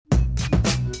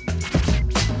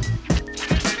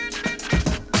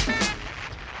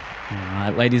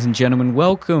Ladies and gentlemen,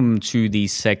 welcome to the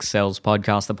Sex Sells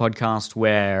Podcast, the podcast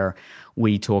where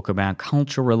we talk about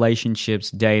culture, relationships,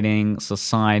 dating,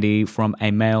 society from a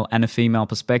male and a female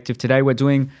perspective. Today we're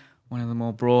doing one of the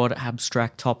more broad,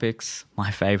 abstract topics,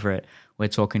 my favorite. We're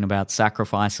talking about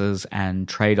sacrifices and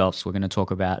trade-offs. We're going to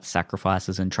talk about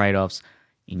sacrifices and trade-offs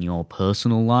in your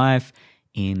personal life,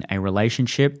 in a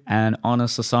relationship, and on a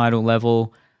societal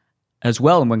level as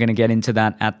well. And we're going to get into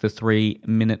that at the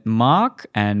 3-minute mark.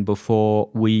 And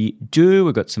before we do,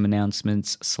 we've got some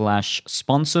announcements /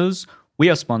 sponsors. We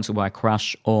are sponsored by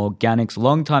Crush Organics,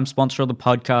 longtime sponsor of the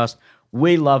podcast.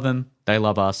 We love them. They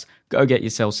love us. Go get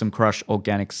yourself some Crush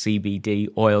Organic CBD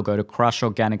oil. Go to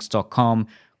crushorganics.com.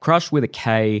 Crush with a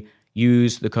K.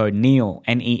 Use the code NEEL,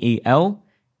 N-E-E-L,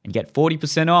 and get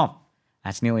 40% off.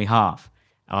 That's nearly half.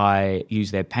 I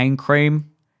use their pain cream.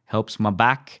 Helps my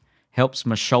back. Helps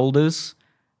my shoulders.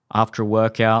 After a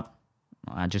workout,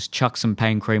 I just chuck some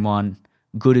pain cream on.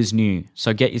 Good as new.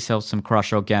 So get yourself some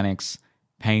Crush Organics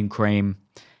pain cream.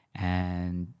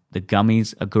 And the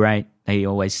gummies are great. They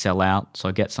always sell out.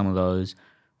 So get some of those.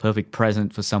 Perfect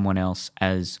present for someone else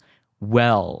as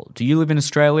well. Do you live in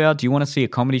Australia? Do you want to see a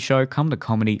comedy show? Come to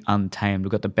Comedy Untamed.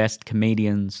 We've got the best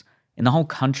comedians in the whole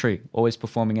country always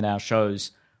performing at our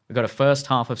shows. We've got a first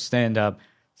half of stand-up,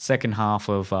 second half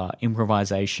of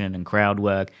improvisation and crowd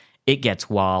work. It gets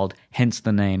wild, hence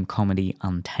the name Comedy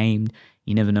Untamed.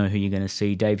 You never know who you're going to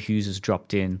see. Dave Hughes has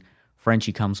dropped in.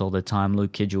 Frenchie comes all the time.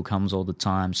 Luke Kidgel comes all the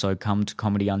time. So come to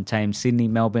Comedy Untamed, Sydney,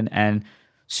 Melbourne, and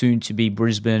soon to be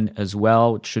Brisbane as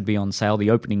well. It should be on sale. The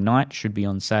opening night should be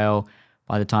on sale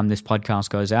by the time this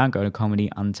podcast goes out. Go to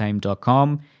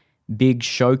comedyuntamed.com. Big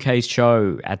showcase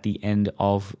show at the end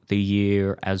of the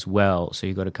year as well. So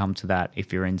you've got to come to that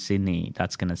if you're in Sydney.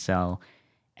 That's going to sell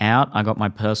out. I got my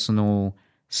personal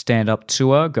stand-up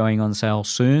tour going on sale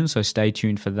soon, so stay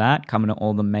tuned for that. Coming to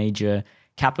all the major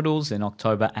capitals in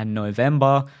October and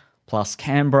November, plus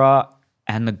Canberra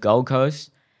and the Gold Coast,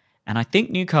 and I think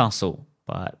Newcastle,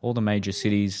 but all the major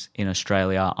cities in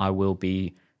Australia, I will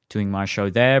be doing my show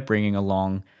there, bringing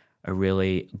along a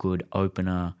really good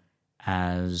opener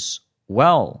as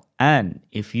well. And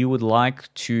if you would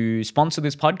like to sponsor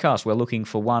this podcast, we're looking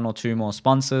for 1 or 2 more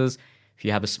sponsors. If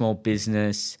you have a small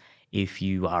business, if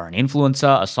you are an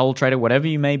influencer, a sole trader, whatever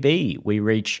you may be, we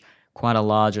reach quite a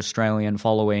large Australian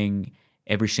following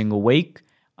every single week,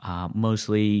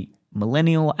 mostly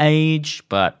millennial age,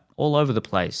 but all over the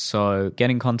place. So get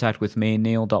in contact with me,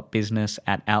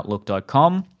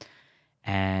 neil.business@outlook.com,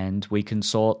 and we can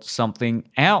sort something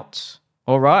out.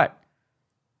 All right.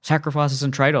 Sacrifices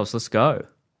and trade-offs. Let's go.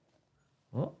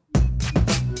 Oh.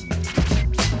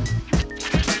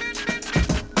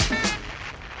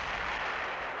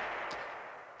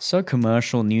 So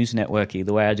commercial news networky,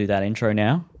 the way I do that intro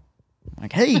now.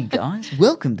 Like, hey guys,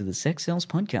 welcome to the Sex Sells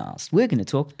Podcast. We're going to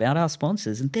talk about our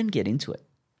sponsors and then get into it.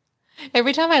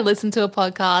 Every time I listen to a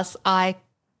podcast, I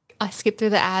skip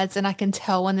through the ads and I can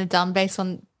tell when they're done based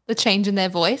on the change in their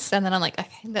voice. And then I'm like,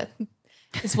 okay,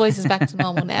 his voice is back to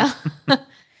normal now.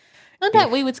 Not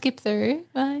that we would skip through,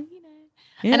 but you know.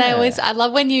 Yeah. And I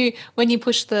love when you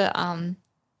push the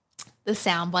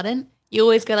sound button. You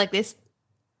always go like this,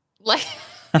 like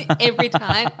every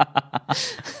time.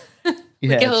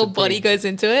 Yeah, like your whole body goes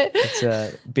into it. It's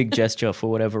a big gesture for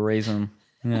whatever reason.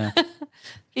 Yeah,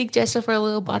 big gesture for a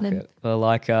little button. I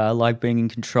like being in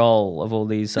control of all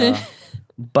these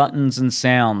buttons and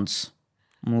sounds.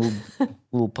 I'm a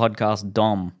little podcast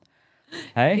dom.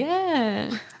 Hey,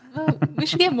 yeah. Well, we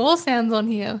should get more sounds on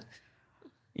here.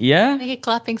 Yeah? Make a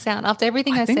clapping sound. After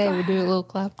everything I say, we do a little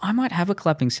clap. I might have a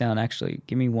clapping sound, actually.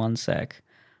 Give me 1 sec.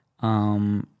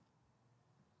 Can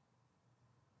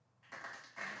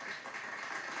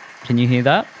you hear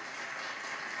that?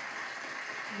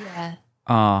 Yeah.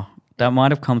 That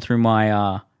might have come through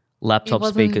my laptop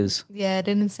speakers. Yeah, it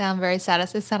didn't sound very sad.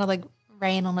 It sounded like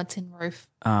rain on a tin roof.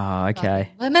 Oh, okay.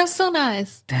 But that's so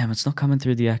nice. Damn, it's not coming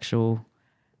through the actual...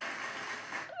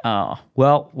 Oh,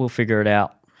 well, we'll figure it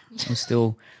out.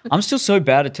 I'm still so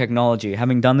bad at technology,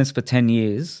 having done this for 10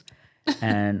 years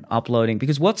and uploading.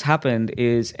 Because what's happened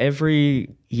is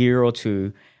every year or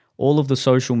two, all of the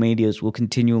social medias will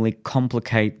continually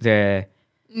complicate their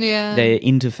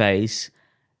interface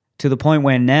to the point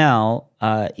where now,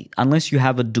 unless you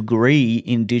have a degree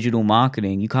in digital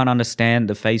marketing, you can't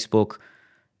understand the Facebook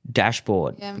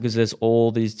dashboard because there's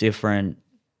all these different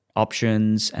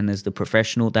options, and there's the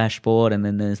professional dashboard, and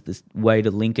then there's this way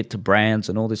to link it to brands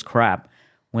and all this crap,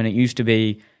 when it used to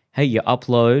be, hey, you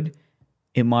upload,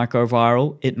 it might go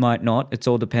viral, it might not, it's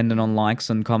all dependent on likes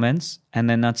and comments, and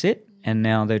then that's it. And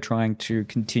now they're trying to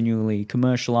continually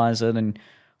commercialize it and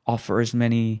offer as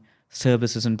many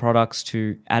services and products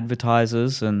to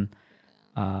advertisers and,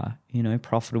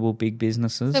 profitable big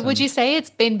businesses. So would you say it's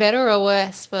been better or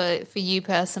worse for you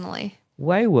personally?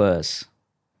 Way worse.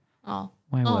 Oh.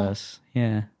 Way worse,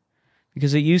 yeah.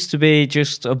 Because it used to be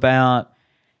just about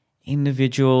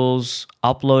individuals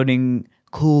uploading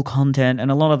cool content, and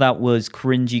a lot of that was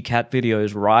cringy cat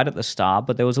videos right at the start,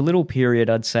 but there was a little period,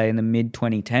 I'd say, in the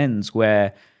mid-2010s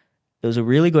where there was a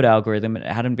really good algorithm. It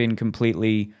hadn't been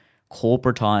completely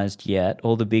corporatized yet.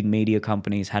 All the big media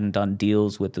companies hadn't done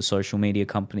deals with the social media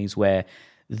companies where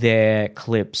their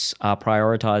clips are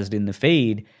prioritized in the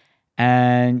feed,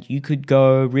 and you could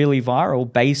go really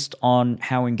viral based on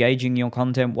how engaging your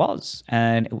content was.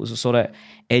 And it was a sort of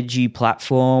edgy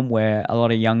platform where a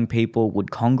lot of young people would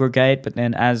congregate. But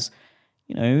then as,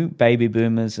 baby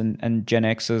boomers and Gen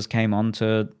Xers came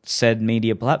onto said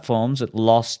media platforms, it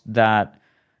lost that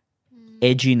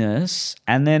edginess.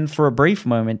 And then for a brief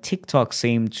moment, TikTok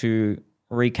seemed to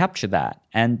recapture that.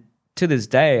 And to this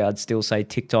day, I'd still say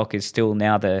TikTok is still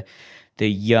now the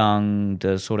young,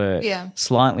 the sort of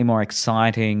slightly more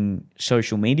exciting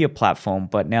social media platform,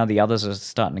 but now the others are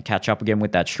starting to catch up again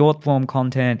with that short form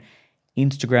content.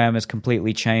 Instagram has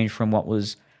completely changed from what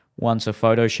was once a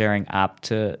photo sharing app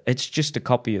to it's just a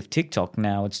copy of TikTok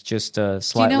now. It's just a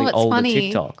slightly older funny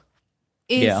TikTok.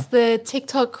 The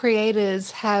TikTok creators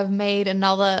have made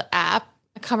another app.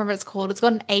 I can't remember what it's called. It's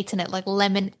got an 8 in it, like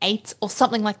Lemon 8 or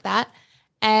something like that.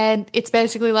 And it's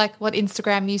basically like what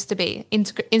Instagram used to be.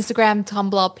 Instagram,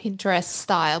 Tumblr, Pinterest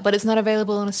style, but it's not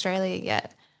available in Australia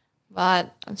yet.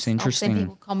 But I've seen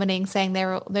people commenting saying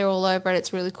they're all over it.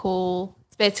 It's really cool.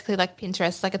 It's basically like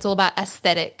Pinterest. Like it's all about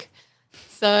aesthetic.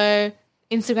 So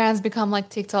Instagram's become like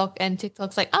TikTok, and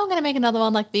TikTok's like, oh, I'm going to make another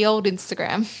one like the old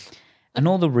Instagram. And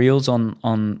all the reels on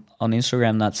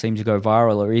Instagram that seem to go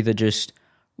viral are either just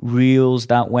reels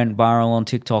that went viral on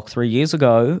TikTok 3 years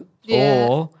ago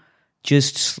or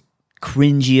just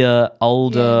cringier,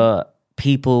 older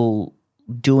people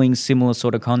doing similar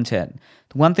sort of content.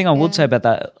 The one thing I would say about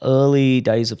that early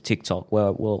days of TikTok,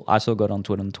 I still got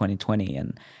onto it in 2020,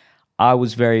 and I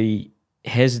was very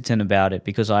hesitant about it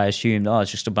because I assumed, it's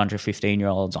just a bunch of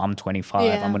 15-year-olds. I'm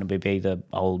 25. I'm going to be the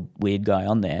old weird guy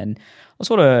on there. And I was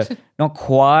sort of not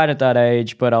quite at that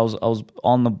age, but I was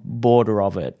on the border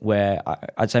of it where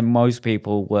I'd say most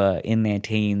people were in their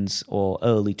teens or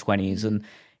early 20s, and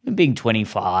being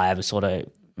 25 is sort of,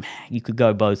 you could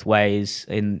go both ways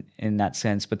in that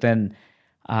sense. But then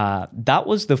that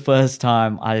was the first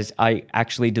time I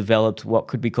actually developed what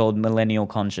could be called millennial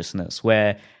consciousness,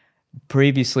 where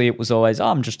previously it was always,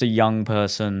 I'm just a young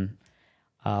person.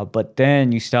 But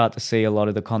then you start to see a lot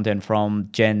of the content from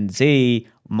Gen Z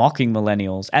mocking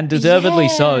millennials, and deservedly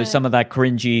so. Some of that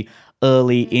cringy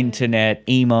early internet,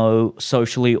 emo,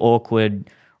 socially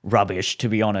awkward rubbish, to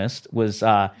be honest, was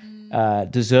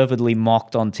deservedly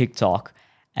mocked on TikTok.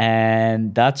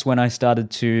 And that's when I started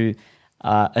to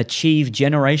achieve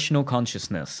generational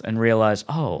consciousness and realize,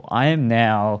 I am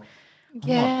now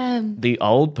not the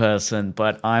old person,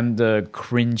 but I'm the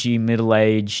cringy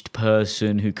middle-aged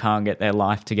person who can't get their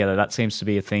life together. That seems to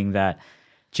be a thing that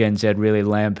Gen Z really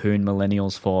lampoon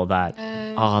millennials for, that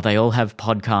they all have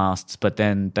podcasts, but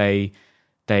then they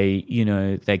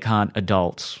can't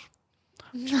adult.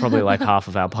 It's probably like half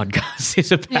of our podcast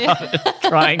is about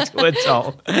trying to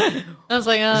adult. I was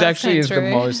like, it actually is the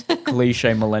most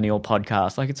cliche millennial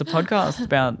podcast. Like, it's a podcast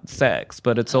about sex,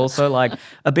 but it's also like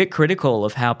a bit critical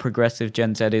of how progressive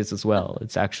Gen Z is as well.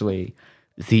 It's actually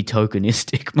the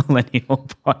tokenistic millennial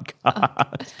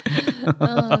podcast.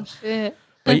 Oh, shit.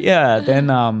 But yeah, then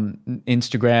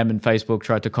Instagram and Facebook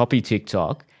tried to copy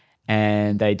TikTok,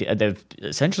 and they've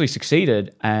essentially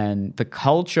succeeded. And the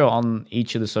culture on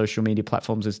each of the social media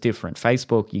platforms is different.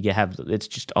 Facebook, it's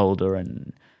just older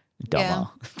and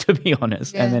dumber, to be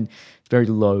honest. And then very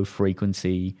low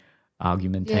frequency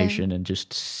argumentation and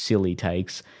just silly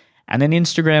takes. And then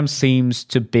Instagram seems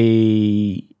to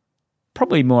be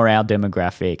probably more our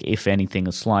demographic, if anything,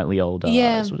 is slightly older.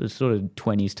 Sort of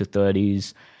 20s to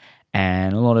 30s.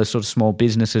 And a lot of sort of small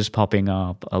businesses popping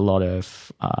up, a lot of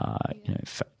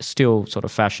still sort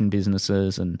of fashion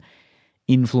businesses and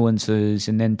influencers.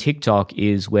 And then TikTok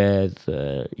is where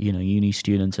the uni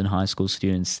students and high school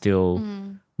students still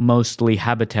mostly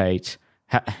habitate.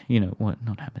 Not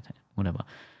habitate, whatever.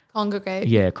 Congregate.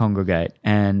 Yeah, congregate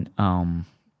and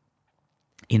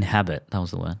inhabit. That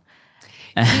was the word.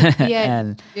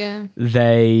 And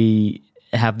they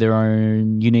have their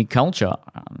own unique culture.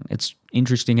 It's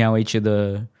interesting how each of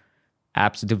the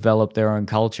apps develop their own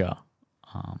culture.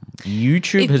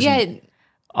 YouTube has...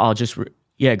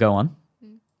 go on.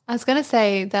 I was going to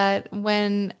say that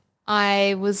when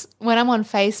I'm on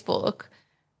Facebook,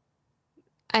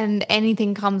 and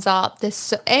anything comes up,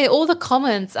 all the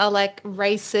comments are like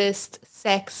racist,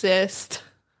 sexist,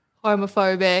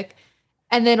 homophobic.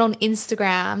 And then on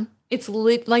Instagram, it's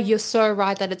like you're so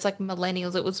right that it's like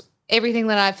millennials. It was everything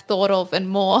that I've thought of and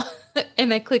more.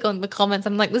 And I click on the comments.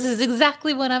 I'm like, this is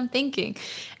exactly what I'm thinking.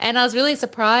 And I was really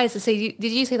surprised to see.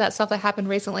 Did you see that stuff that happened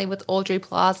recently with Audrey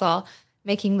Plaza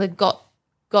making the got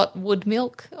wood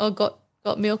milk or got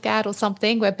milk ad or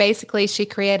something, where basically she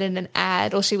created an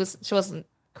ad, or she wasn't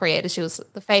created. She was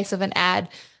the face of an ad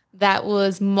that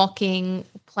was mocking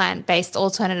plant-based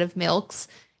alternative milks.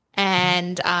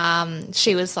 And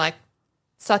she was like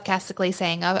sarcastically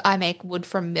saying, I make wood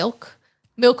from milk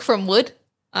from wood.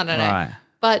 I don't know. Right.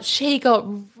 But she got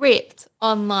ripped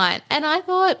online. And I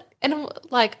thought, and I'm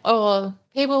like, oh,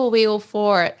 people will be all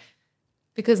for it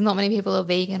because not many people are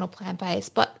vegan or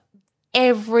plant-based. But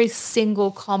every single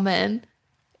comment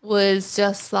was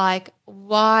just like,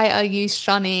 why are you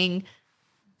shunning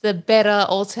the better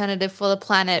alternative for the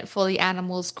planet, for the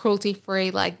animals,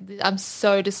 cruelty-free? Like, I'm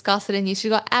so disgusted in you. She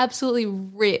got absolutely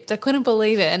ripped. I couldn't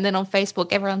believe it. And then on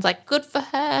Facebook, everyone's like, good for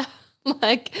her.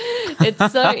 Like,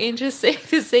 it's so interesting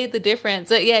to see the difference.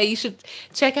 But yeah, you should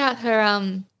check out her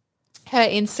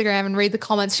Instagram and read the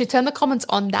comments. She turned the comments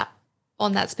on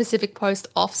that specific post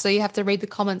off, so you have to read the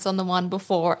comments on the one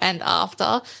before and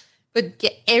after. But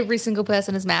every single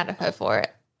person is mad at her for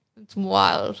it. It's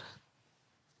wild.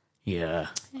 Yeah,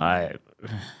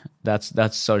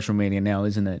 that's social media now,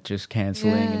 isn't it? Just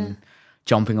cancelling and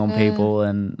jumping on people,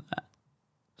 and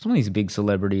some of these big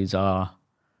celebrities are,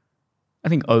 I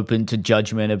think, open to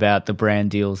judgment about the brand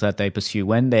deals that they pursue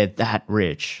when they're that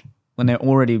rich, when they're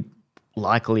already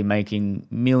likely making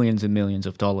millions and millions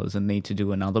of dollars and need to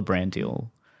do another brand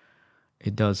deal.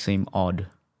 It does seem odd.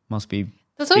 Must be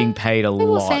being paid a lot.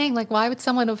 People saying, like, why would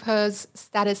someone of her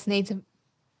status need to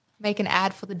make an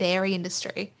ad for the dairy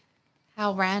industry?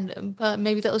 How random. But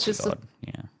maybe that was just the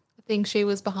thing she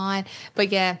was behind.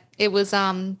 But yeah, it was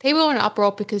people were in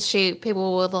uproar because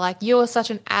people were like, you're such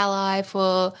an ally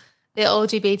for the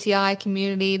LGBTI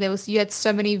community. You had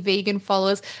so many vegan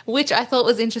followers, which I thought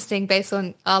was interesting based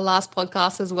on our last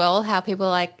podcast as well, how people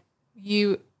like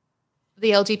the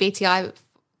LGBTI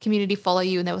community follow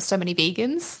you and there were so many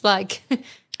vegans, like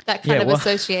that kind of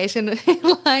association.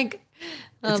 Like,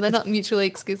 they're not mutually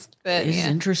exclusive. But it's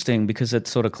interesting because it's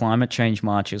sort of climate change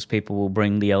marches. People will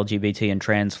bring the LGBT and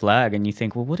trans flag, and you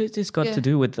think, well, what has this got to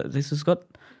do with this? Has got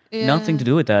nothing to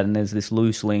do with that. And there's this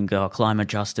loose link: climate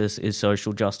justice is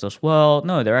social justice. Well,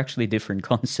 no, they're actually different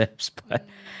concepts. But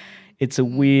it's a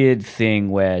weird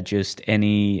thing where just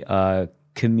any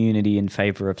community in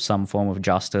favor of some form of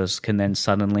justice can then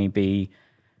suddenly be,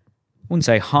 I wouldn't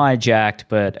say hijacked,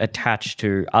 but attached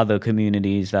to other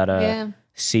communities that are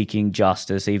seeking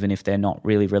justice, even if they're not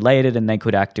really related, and they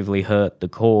could actively hurt the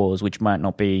cause, which might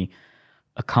not be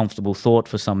a comfortable thought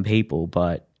for some people,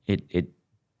 but it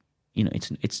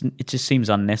just seems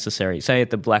unnecessary. Say at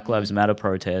the Black Lives Matter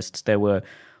protests, there were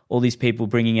all these people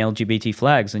bringing LGBT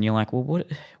flags, and you're like, well, what?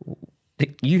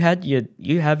 You have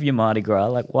your Mardi Gras.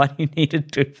 Like, why do you need to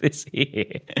do this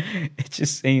here? It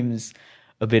just seems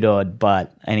a bit odd.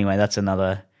 But anyway, that's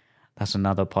another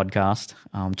podcast.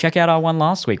 Check out our one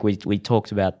last week. We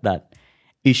talked about that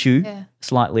issue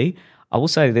slightly. I will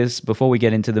say this before we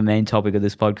get into the main topic of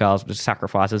this podcast, which is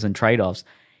sacrifices and trade-offs.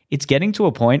 It's getting to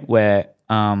a point where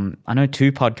I know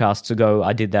 2 podcasts ago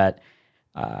I did that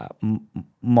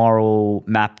moral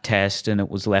map test and it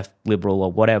was left liberal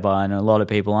or whatever, and a lot of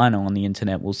people I know on the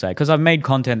internet will say, because I've made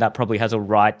content that probably has a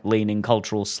right-leaning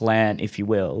cultural slant, if you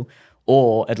will,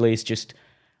 or at least just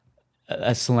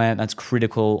a slant that's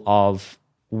critical of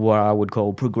what I would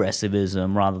call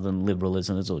progressivism rather than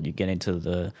liberalism, is all you get into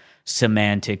the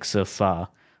semantics of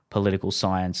political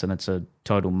science, and it's a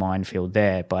total minefield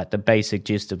there. But the basic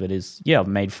gist of it is, I've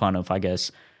made fun of, I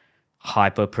guess,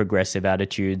 hyper-progressive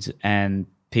attitudes, and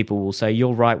people will say,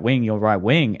 you're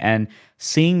right-wing. And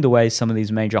seeing the way some of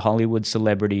these major Hollywood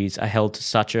celebrities are held to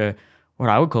such a, what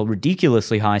I would call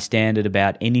ridiculously high standard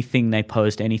about anything they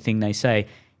post, anything they say,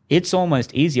 it's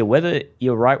almost easier, whether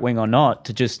you're right-wing or not,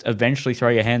 to just eventually throw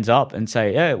your hands up and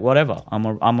say, yeah, whatever, I'm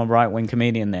a right-wing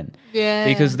comedian then. Yeah.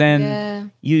 Because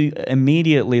then you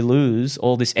immediately lose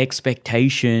all this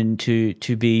expectation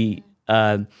to be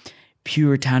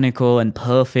puritanical and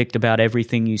perfect about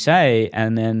everything you say.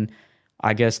 And then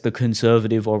I guess the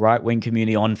conservative or right-wing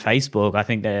community on Facebook, I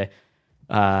think they're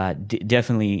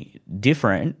definitely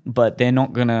different, but they're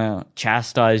not going to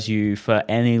chastise you for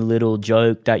any little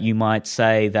joke that you might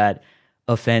say that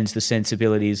offends the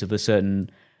sensibilities of a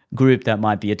certain group that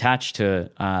might be attached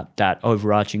to that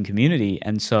overarching community.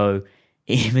 And so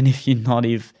even if you're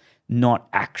not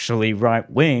actually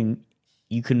right-wing,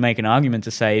 you can make an argument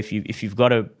to say if you've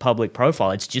got a public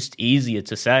profile, it's just easier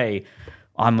to say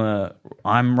I'm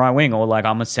right wing or like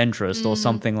I'm a centrist or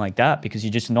something like that, because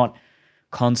you're just not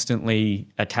constantly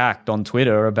attacked on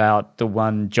Twitter about the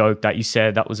one joke that you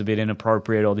said that was a bit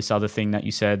inappropriate, or this other thing that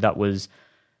you said that was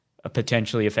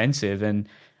potentially offensive. And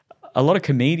a lot of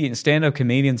comedians, stand-up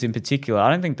comedians in particular, I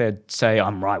don't think they'd say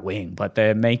I'm right wing, but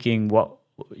they're making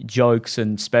jokes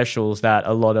and specials that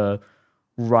a lot of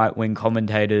right-wing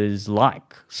commentators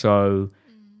like. So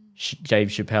Dave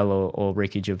Chappelle or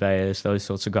Ricky Gervais, those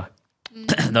sorts of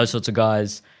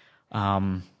guys,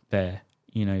 they're,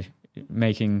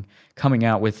 coming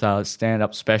out with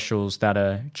stand-up specials that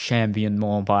are championed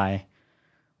more by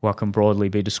what can broadly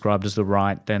be described as the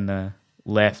right than the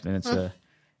left. And it's a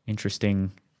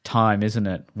interesting time, isn't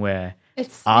it, where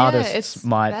artists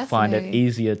might find it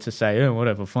easier to say, oh,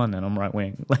 whatever, fun, then I'm right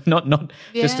wing. Like not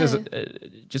just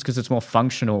because it's more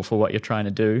functional for what you're trying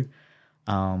to do.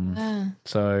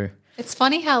 So it's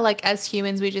funny how, like, as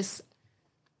humans,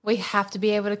 we have to be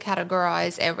able to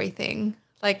categorize everything.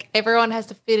 Like, everyone has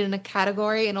to fit in a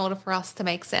category in order for us to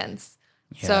make sense.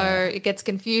 Yeah. So it gets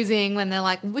confusing when they're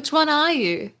like, which one are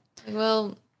you? Like,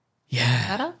 well,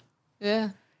 matter? Yeah.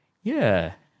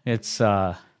 Yeah. It's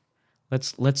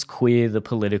let's queer the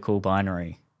political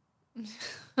binary.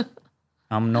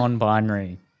 I'm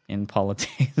non-binary in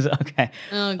politics. Okay.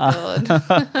 Oh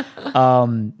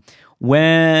God.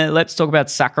 Let's talk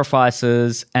about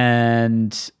sacrifices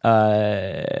and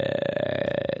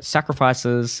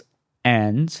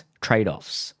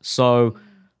trade-offs. So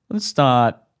let's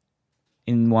start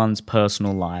in one's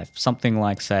personal life. Something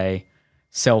like, say,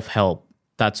 self-help.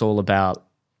 That's all about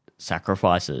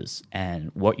sacrifices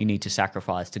and what you need to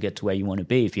sacrifice to get to where you want to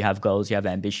be. If you have goals, you have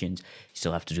ambitions, you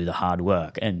still have to do the hard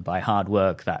work. And by hard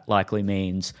work, that likely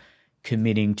means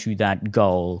committing to that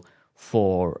goal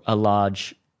for a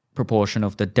large proportion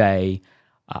of the day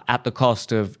at the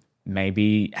cost of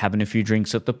maybe having a few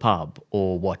drinks at the pub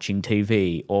or watching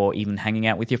TV or even hanging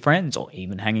out with your friends or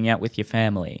even hanging out with your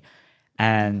family.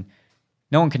 And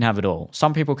no one can have it all.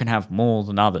 Some people can have more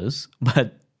than others,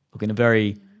 but look, in a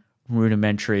very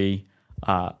rudimentary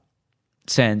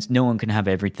sense, no one can have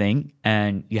everything,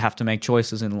 and you have to make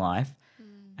choices in life.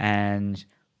 And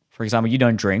for example, you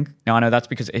don't drink. Now, I know that's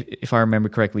because, if I remember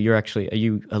correctly, are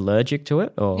you allergic to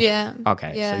it? Or yeah.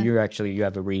 Okay, yeah. So you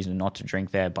have a reason not to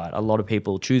drink there, but a lot of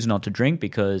people choose not to drink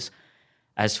because,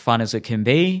 as fun as it can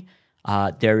be,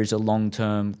 there is a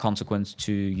long-term consequence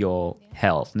to your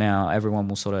health. Now, everyone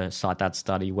will sort of cite that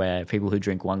study where people who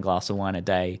drink one glass of wine a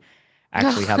day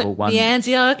actually have a the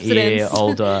antioxidants. year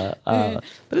older. But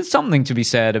it's something to be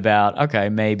said about, okay,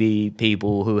 maybe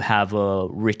people who have a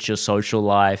richer social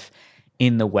life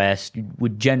in the West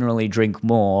would generally drink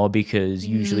more because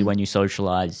usually when you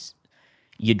socialize,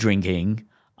 you're drinking.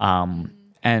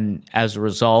 And as a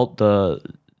result,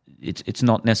 it's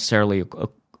not necessarily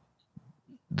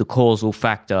the causal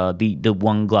factor, the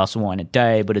one glass of wine a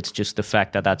day, but it's just the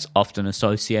fact that that's often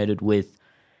associated with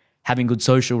having good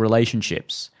social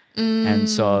relationships. And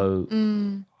so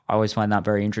I always find that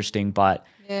very interesting. But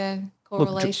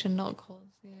correlation, not cause.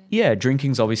 Yeah,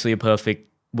 drinking's obviously a perfect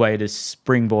way to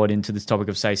springboard into this topic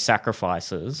of, say,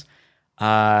 sacrifices,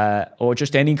 or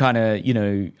just any kind of,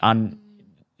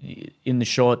 in the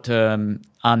short term,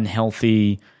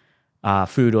 unhealthy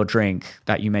food or drink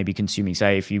that you may be consuming.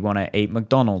 Say, if you want to eat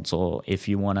McDonald's or if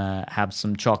you want to have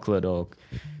some chocolate or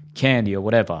candy or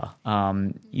whatever,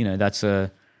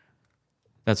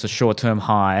 that's a short-term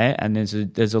high, and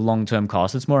there's a long-term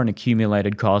cost. It's more an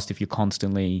accumulated cost if you're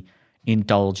constantly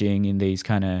indulging in these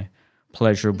kind of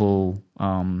pleasurable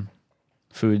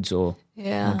foods or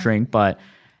drink. But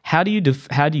how do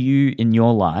you in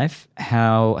your life,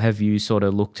 how have you sort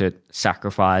of looked at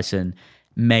sacrifice and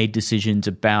made decisions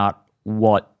about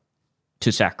what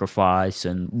to sacrifice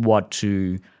and what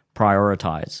to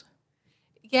prioritize?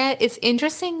 Yeah, it's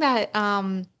interesting that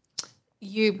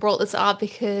you brought this up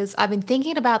because I've been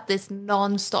thinking about this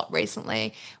nonstop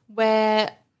recently,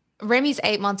 where Remy's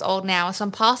 8 months old now, so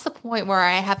I'm past the point where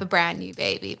I have a brand new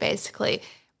baby, basically.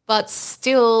 But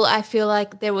still, I feel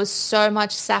like there was so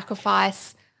much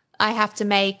sacrifice I have to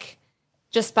make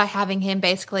just by having him,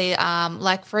 basically.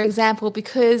 Like, for example,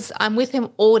 because I'm with him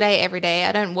all day, every day.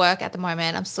 I don't work at the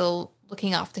moment. I'm still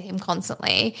looking after him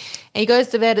constantly. And he goes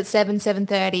to bed at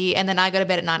 7:30, and then I go to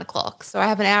bed at 9 o'clock. So I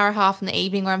have an hour and a half in the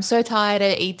evening where I'm so tired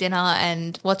to eat dinner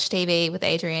and watch TV with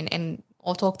Adrian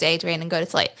or talk to Adrian and go to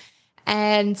sleep.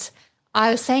 And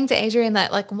I was saying to Adrian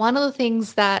that, like, one of the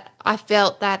things that I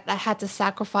felt that I had to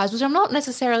sacrifice, which I'm not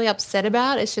necessarily upset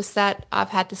about, it's just that I've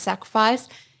had to sacrifice,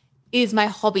 is my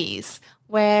hobbies.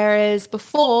 Whereas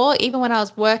before, even when I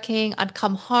was working, I'd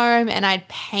come home and I'd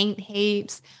paint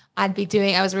heaps. I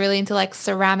was really into like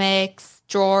ceramics,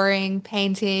 drawing,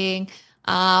 painting,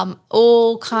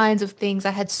 all kinds of things.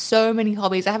 I had so many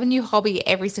hobbies. I have a new hobby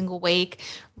every single week,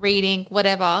 reading,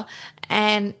 whatever.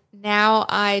 And now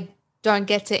I don't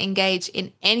get to engage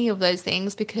in any of those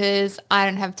things because I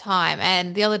don't have time.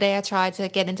 And the other day I tried to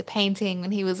get into painting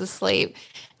when he was asleep,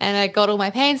 and I got all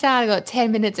my paints out. I got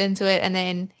 10 minutes into it, and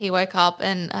then he woke up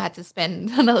and I had to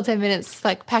spend another 10 minutes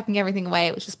like packing everything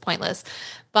away, which is pointless.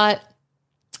 But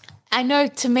I know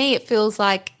to me it feels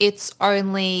like it's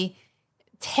only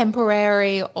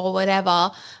temporary or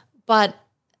whatever, but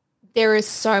there is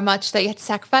so much that you have to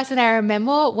sacrifice. And I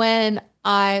remember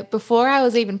before I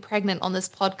was even pregnant on this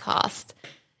podcast,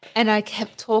 and I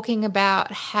kept talking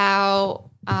about how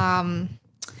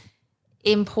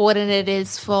important it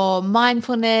is for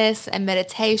mindfulness and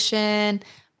meditation,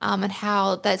 and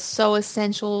how that's so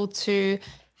essential to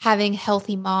having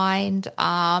healthy mind,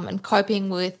 and coping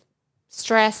with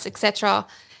stress, etc.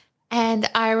 And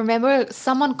I remember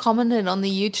someone commented on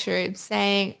the YouTube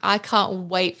saying, I can't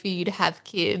wait for you to have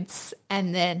kids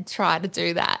and then try to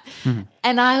do that. Mm-hmm.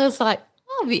 And I was like,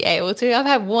 I'll be able to. I've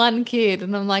had one kid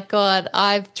and I'm like, God,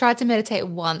 I've tried to meditate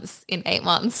once in 8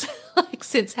 months, like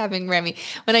since having Remy.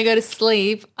 When I go to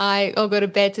sleep, I'll go to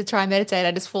bed to try and meditate.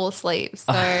 I just fall asleep.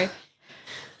 So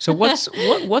So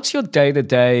what's your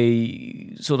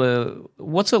day-to-day sort of,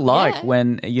 what's it like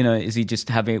when, is he just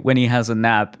when he has a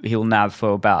nap, he'll nap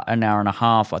for about an hour and a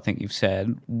half, I think you've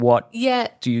said. What do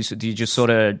you just sort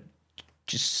of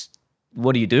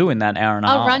what do you do in that hour and a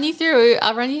half? I'll run you through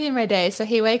my day. So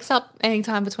he wakes up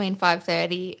anytime between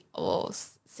 5:30 or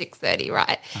 6:30,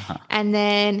 right? Uh-huh. And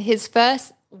then his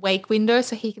first wake window,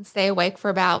 so he can stay awake for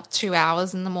about 2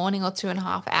 hours in the morning or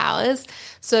 2.5 hours.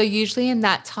 So usually in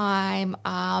that time,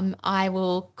 I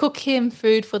will cook him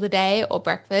food for the day or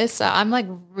breakfast. So I'm like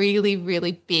really,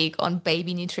 really big on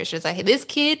baby nutrition. So this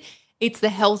kid eats the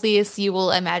healthiest you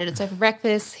will imagine. So for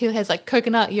breakfast, he has like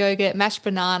coconut yogurt, mashed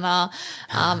banana,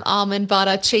 almond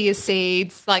butter, chia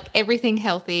seeds, like everything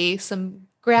healthy, some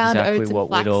ground oats and what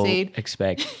we'd all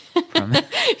expect from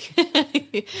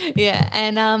it. Yeah,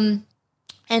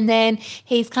 and then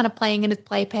he's kind of playing in his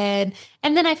playpen,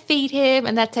 and then I feed him,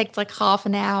 and that takes like half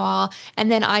an hour, and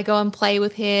then I go and play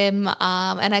with him,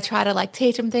 and I try to like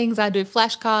teach him things. I do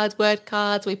flashcards, word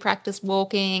cards, we practice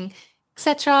walking,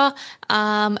 etc.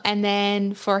 And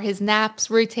then for his naps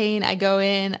routine, I go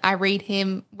in, I read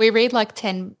him. We read like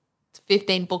 10 to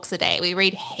 15 books a day. We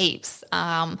read heaps.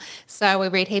 So we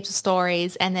read heaps of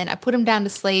stories, and then I put him down to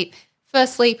sleep.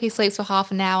 First sleep, he sleeps for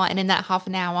half an hour, and in that half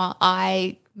an hour,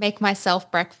 I make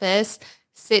myself breakfast,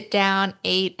 sit down,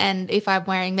 eat, and if I'm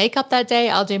wearing makeup that day,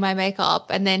 I'll do my makeup,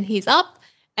 and then he's up.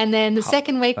 And then the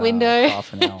second week window,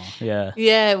 half an hour, yeah.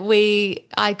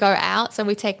 I go out. So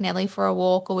we take Nelly for a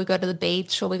walk, or we go to the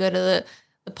beach, or we go to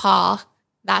the park.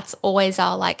 That's always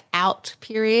our like out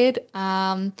period.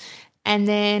 And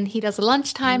then he does a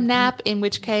lunchtime nap, in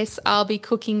which case I'll be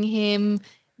cooking him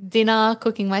dinner,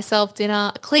 cooking myself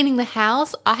dinner, cleaning the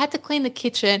house. I had to clean the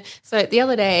kitchen. So the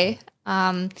other day,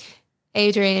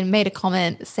 Adrian made a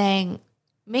comment saying,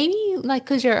 maybe like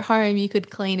because you're at home, you could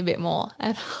clean a bit more.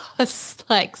 And I was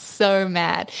like so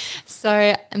mad.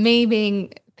 So me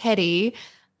being petty,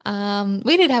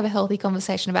 we did have a healthy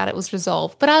conversation about it. It was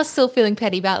resolved, but I was still feeling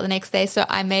petty about it the next day. So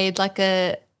I made like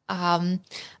a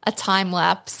time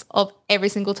lapse of every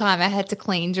single time I had to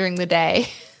clean during the day.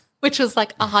 Which was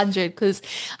like 100 because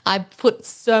I put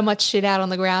so much shit out on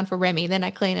the ground for Remy. Then I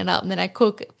clean it up, and then I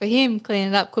cook for him, clean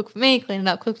it up, cook for me, clean it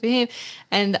up, cook for him.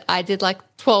 And I did like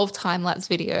 12 time-lapse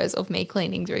videos of me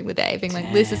cleaning during the day, being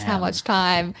like, this is how much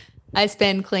time I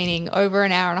spend cleaning, over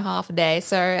an hour and a half a day.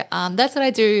 So that's what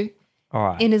I do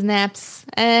in his naps.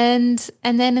 And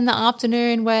then in the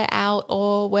afternoon, we're out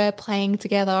or we're playing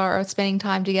together or spending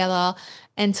time together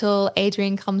until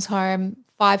Adrian comes home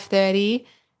 5:30.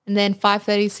 And then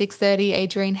 5:30, 6:30,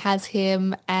 Adrian has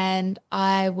him, and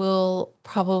I will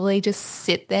probably just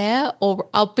sit there, or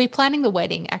I'll be planning the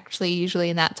wedding actually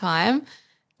usually in that time,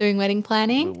 doing wedding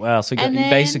planning. Wow, so you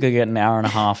basically get an hour and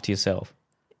a half to yourself.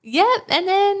 Yeah, and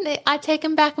then I take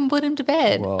him back and put him to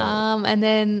bed. Whoa. And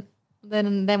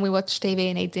then we watch TV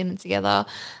and eat dinner together.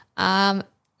 And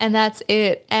that's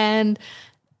it. And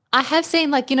I have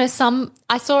seen like, I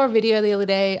saw a video the other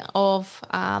day of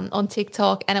on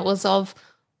TikTok, and it was of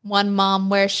one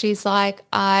mom where she's like,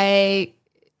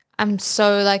 I'm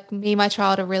so like, me and my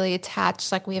child are really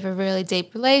attached. Like we have a really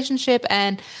deep relationship,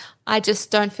 and I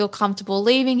just don't feel comfortable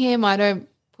leaving him. I don't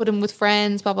put him with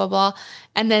friends, blah, blah, blah.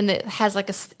 And then it has like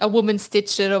a woman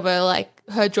stitched it over like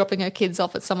her dropping her kids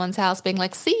off at someone's house, being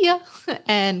like, see ya,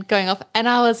 and going off. And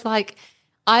I was like,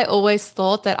 I always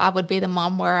thought that I would be the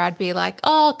mom where I'd be like,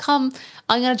 oh, come,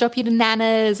 I'm going to drop you to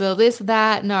Nana's or this,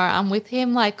 that. No, I'm with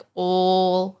him like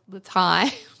all the time,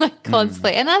 like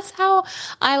constantly. And that's how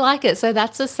I like it. So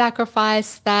that's a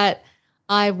sacrifice that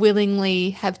I willingly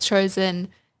have chosen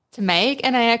to make.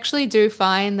 And I actually do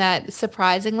find that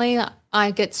surprisingly,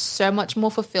 I get so much more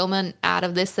fulfillment out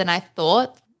of this than I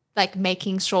thought, like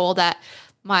making sure that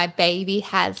my baby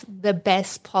has the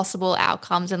best possible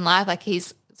outcomes in life. Like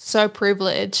he's so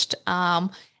privileged, and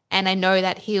I know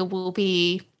that he will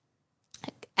be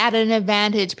at an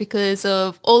advantage because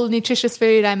of all the nutritious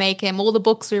food I make him, all the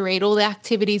books we read, all the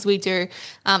activities we do.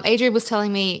 Adrian was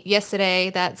telling me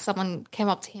yesterday that someone came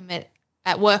up to him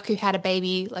at work who had a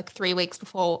baby like 3 weeks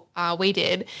before we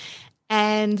did,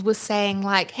 and was saying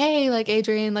like, hey, like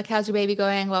Adrian, like how's your baby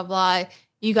going, blah blah,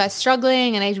 you guys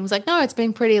struggling? And Adrian was like, no, it's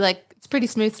been pretty, like it's pretty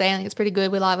smooth sailing, it's pretty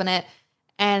good, we're loving it.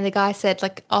 And the guy said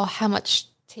like, oh, how much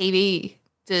TV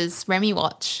does Remy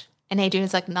watch? And Adrian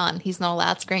was like, none. He's not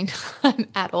allowed screen time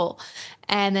at all.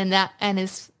 And then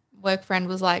his work friend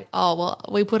was like, oh, well,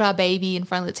 we put our baby in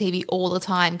front of the TV all the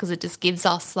time because it just gives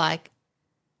us like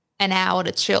an hour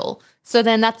to chill. So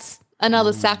then that's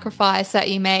another sacrifice that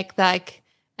you make. Like,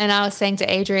 and I was saying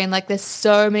to Adrian, like, there's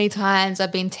so many times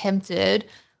I've been tempted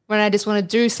when I just want to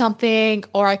do something,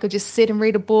 or I could just sit and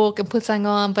read a book and put something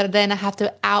on, but then I have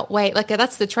to outweigh, like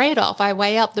that's the trade-off. I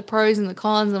weigh up the pros and the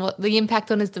cons and what the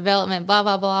impact on his development, blah,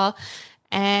 blah, blah.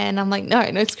 And I'm like,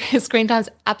 no, screen time's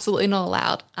absolutely not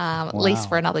allowed, at least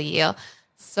for another year.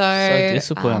 So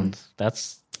disciplined.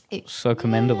 That's so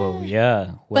commendable.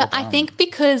 Yeah. Well but done. I think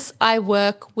because I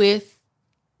work with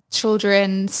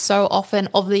children so often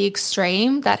of the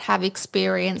extreme that have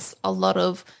experienced a lot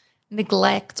of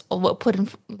neglect or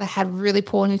they had really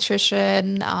poor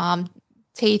nutrition,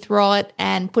 teeth rot,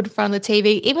 and put in front of the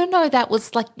TV, even though that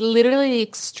was like literally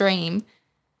extreme,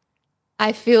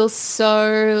 I feel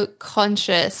so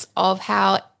conscious of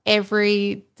how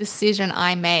every decision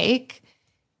I make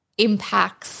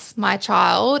impacts my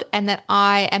child and that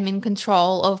I am in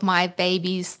control of my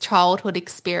baby's childhood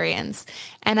experience.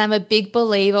 And I'm a big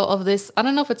believer of this. I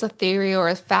don't know if it's a theory or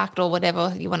a fact or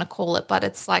whatever you want to call it, but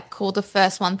it's like called the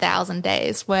first 1,000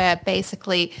 days, where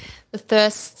basically the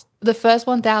first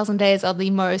 1,000 days are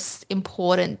the most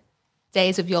important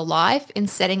days of your life in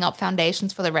setting up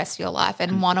foundations for the rest of your life.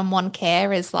 And one-on-one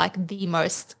care is like the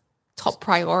most top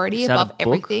priority above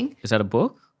everything. Is that a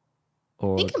book?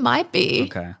 Or? I think it might be.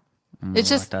 Okay. It's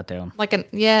just write that down. like I'll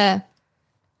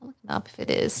look it up if it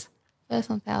is.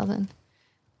 First 1,000.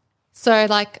 So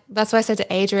like that's why I said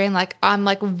to Adrian, like I'm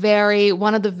like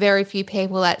one of the very few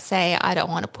people that say I don't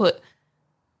want to put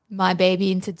my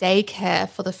baby into daycare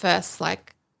for the first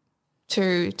like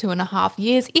 2.5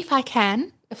 years if I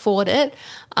can afford it.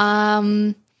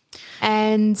 And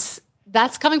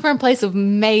that's coming from a place of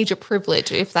major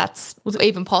privilege, if that's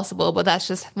even possible, but that's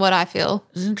just what I feel.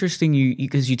 It's interesting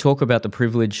because you talk about the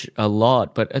privilege a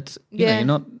lot, but it's you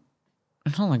know,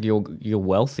 it's not like you're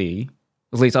wealthy.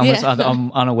 At least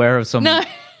I'm unaware of some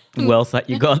wealth that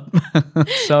you got.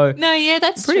 So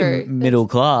that's pretty true. Middle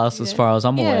class as far as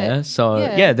I'm aware. So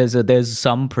there's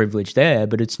some privilege there,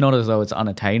 but it's not as though it's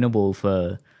unattainable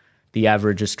for the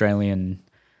average Australian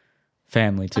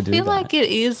family to do that. I feel like it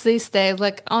is these days.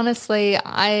 Like honestly,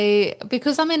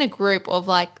 because I'm in a group of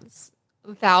like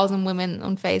 1,000 women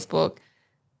on Facebook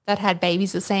that had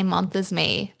babies the same month as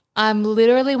me. I'm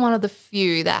literally one of the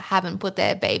few that haven't put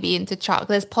their baby into child.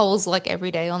 There's polls like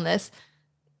every day on this.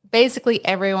 Basically,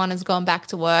 everyone has gone back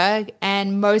to work,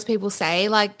 and most people say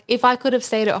like, if I could have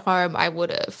stayed at home, I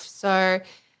would have. So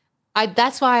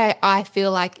that's why I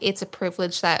feel like it's a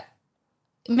privilege that.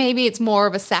 Maybe it's more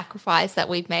of a sacrifice that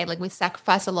we've made. Like we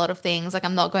sacrifice a lot of things. Like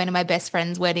I'm not going to my best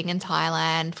friend's wedding in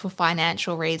Thailand for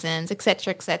financial reasons, et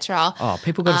cetera, et cetera. Oh,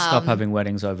 people got to stop having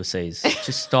weddings overseas.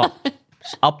 Just stop.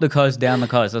 Just up the coast, down the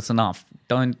coast. That's enough.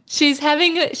 Don't. She's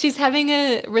having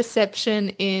a reception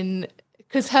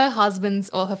because her husband's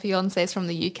or her fiance is from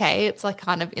the UK. It's like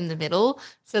kind of in the middle.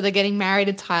 So they're getting married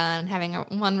in Thailand and having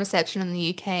one reception in the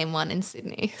UK and one in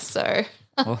Sydney. So.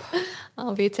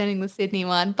 I'll be attending the Sydney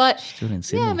one. But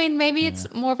yeah, I mean, maybe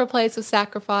it's more of a place of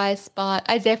sacrifice, but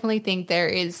I definitely think there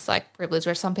is like privilege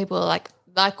where some people are like,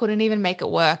 I couldn't even make it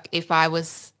work if I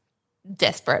was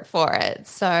desperate for it.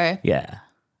 So yeah.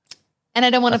 And I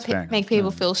don't want to make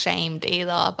people feel shamed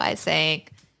either by saying,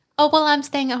 oh, well, I'm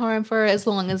staying at home for as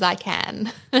long as I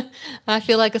can. I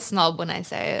feel like a snob when I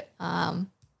say it,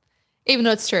 even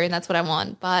though it's true and that's what I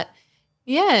want. But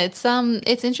yeah, it's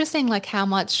interesting like how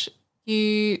much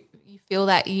you feel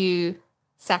that you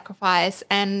sacrifice.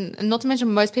 And not to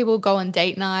mention, most people go on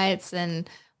date nights and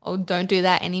or don't do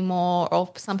that anymore.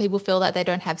 Or some people feel that they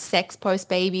don't have sex post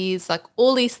babies, like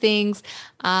all these things.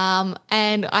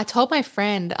 And I told my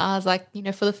friend, I was like, you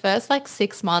know, for the first like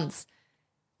 6 months,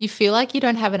 you feel like you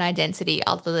don't have an identity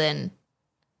other than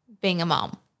being a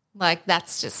mom. Like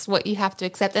that's just what you have to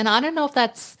accept. And I don't know if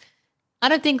I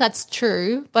don't think that's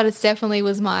true, but it definitely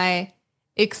was my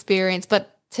experience.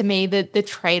 But to me, the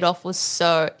trade-off was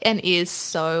so and is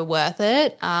so worth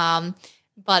it.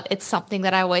 But it's something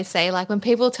that I always say, like when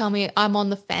people tell me I'm on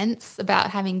the fence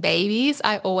about having babies,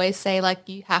 I always say like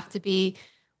you have to be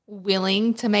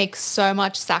willing to make so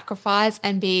much sacrifice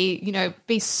and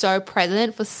be so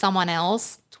present for someone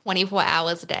else 24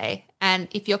 hours a day. And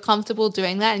if you're comfortable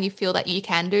doing that and you feel that you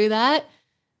can do that,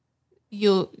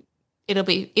 it'll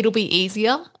be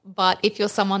easier. But if you're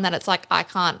someone that it's like, I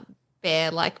can't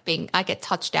bear I get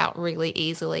touched out really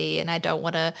easily and I don't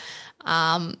want to,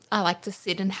 I like to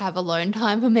sit and have alone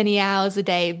time for many hours a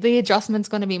day, the adjustment's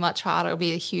going to be much harder. It'll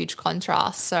be a huge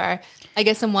contrast. So I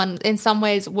guess in some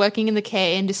ways working in the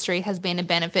care industry has been a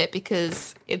benefit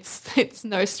because it's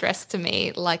no stress to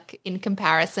me, like in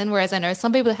comparison. Whereas I know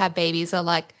some people that have babies are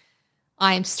like,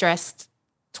 I am stressed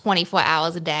 24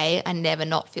 hours a day. I never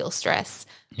not feel stress.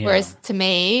 Yeah. Whereas to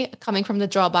me, coming from the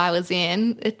job I was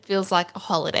in, it feels like a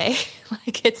holiday.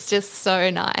 Like it's just so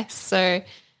nice. So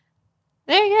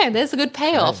there you go. There's a good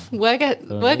payoff. Work a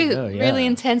really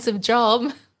intensive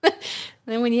job.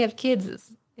 Then when you have kids,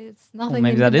 it's nothing. Well,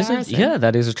 maybe that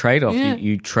is a trade-off. Yeah.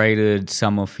 You traded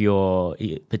some of your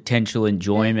potential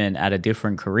enjoyment at a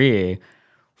different career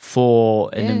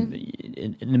for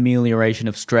an amelioration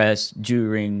of stress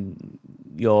during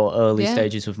your early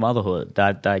stages of motherhood.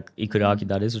 That you could argue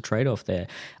that is a trade-off there.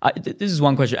 This is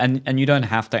one question, and you don't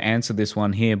have to answer this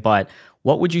one here, but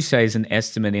what would you say is an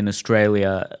estimate in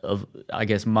Australia of, I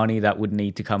guess, money that would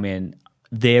need to come in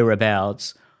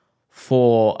thereabouts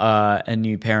for a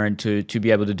new parent to be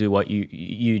able to do what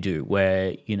you do,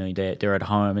 where you know they're at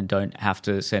home and don't have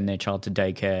to send their child to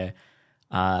daycare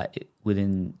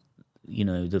within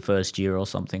the first year or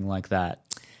something like that?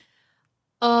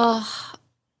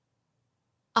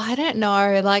 I don't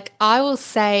know. Like I will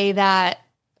say that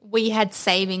we had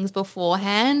savings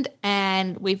beforehand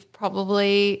and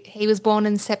he was born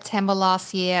in September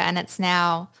last year and it's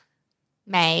now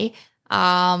May.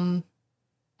 And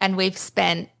we've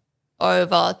spent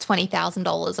over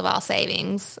 $20,000 of our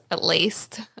savings at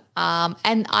least.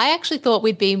 And I actually thought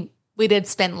we'd have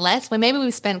spent less. Well, maybe we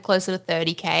spent closer to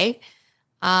 $30K.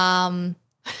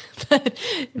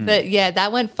 But yeah,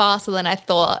 that went faster than I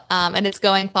thought, and it's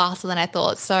going faster than I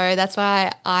thought. So that's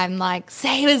why I'm like,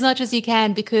 save as much as you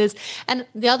can and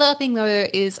the other thing though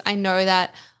is I know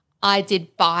that I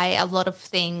did buy a lot of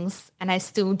things and I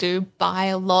still do buy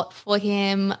a lot for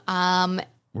him, right.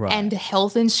 And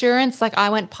health insurance. Like I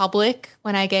went public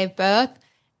when I gave birth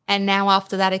and now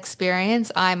after that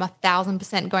experience, I'm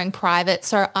 1,000% going private.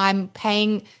 So I'm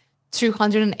paying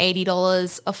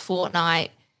 $280 a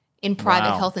fortnight in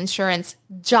private health insurance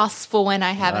just for when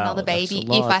I have another baby,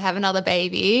 if I have another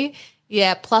baby.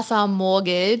 Yeah, plus our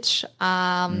mortgage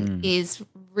is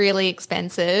really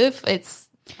expensive. It's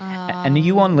and are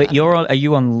you on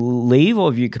leave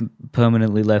or have you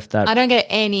permanently left that? I don't get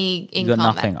any income. You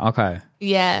got nothing. Okay.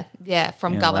 Yeah,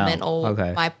 from government or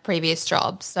my previous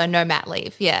job. So no mat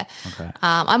leave. Yeah. Okay.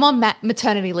 I'm on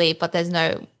maternity leave, but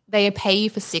they pay you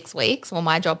for 6 weeks. Well,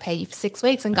 my job paid you for 6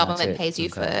 weeks and government pays you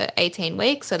for 18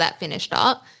 weeks. So that finished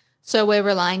up. So we're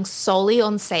relying solely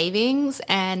on savings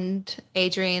and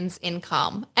Adrian's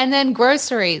income. And then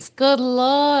groceries. Good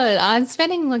Lord. I'm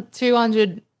spending like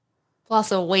 $200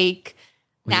 plus a week.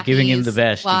 You're giving him the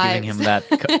best. You're giving him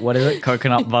that, what is it,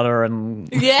 coconut butter and...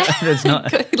 Yeah, it's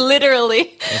not,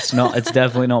 literally. It's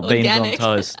definitely not beans on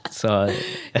toast. So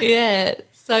yeah.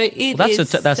 So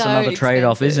that's another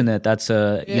trade-off, isn't it? That's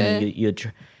you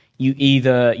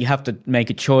have to make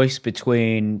a choice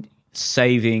between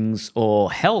savings or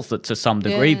health to some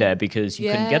degree there because you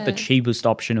can get the cheapest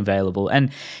option available. And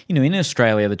in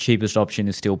Australia, the cheapest option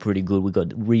is still pretty good. We've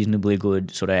got reasonably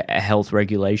good sort of health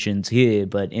regulations here,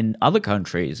 but in other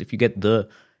countries, if you get the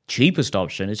cheapest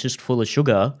option, it's just full of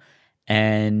sugar,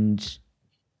 and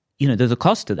there's a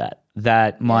cost to that.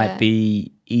 That might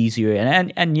be easier,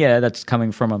 and that's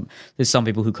coming from there's some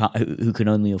people who can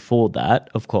only afford that,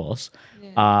 of course,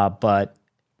 but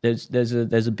there's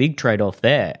a big trade off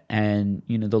there, and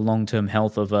the long term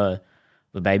health of a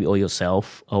baby or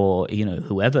yourself or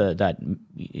whoever that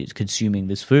is consuming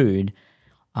this food.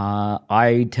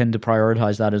 I tend to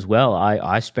prioritize that as well.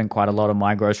 I spend quite a lot of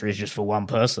my groceries just for one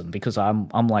person because I'm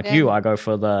like you. I go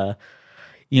for the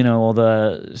all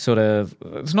the sort of,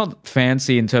 it's not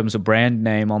fancy in terms of brand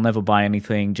name. I'll never buy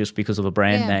anything just because of a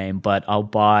brand name, but I'll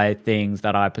buy things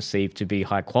that I perceive to be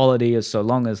high quality as so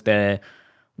long as they're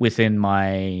within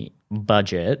my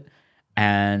budget.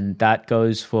 And that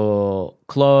goes for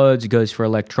clothes, it goes for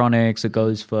electronics, it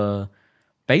goes for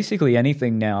basically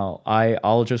anything now.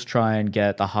 I'll just try and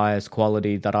get the highest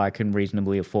quality that I can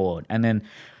reasonably afford. And then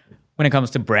when it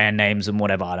comes to brand names and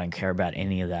whatever, I don't care about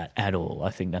any of that at all. I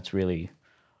think that's really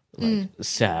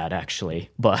sad, actually.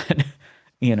 But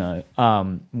when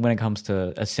it comes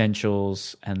to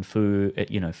essentials and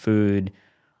food,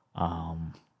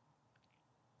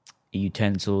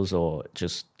 utensils or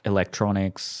just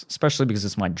electronics, especially because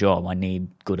it's my job, I need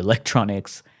good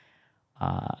electronics.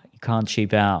 You can't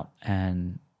cheap out,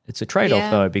 and it's a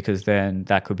trade-off though, because then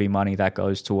that could be money that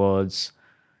goes towards,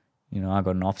 I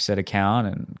got an offset account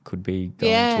and could be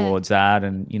going towards that,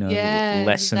 and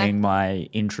lessening my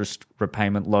interest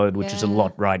repayment load, which is a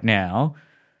lot right now.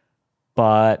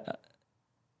 But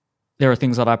there are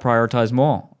things that I prioritize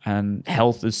more, and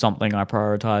health is something I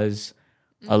prioritize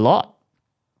a lot.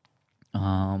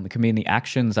 It can be in the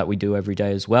actions that we do every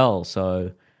day as well.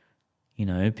 So,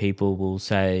 people will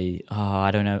say, "Oh, I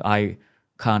don't know, I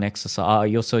can't exercise. Oh,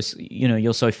 you're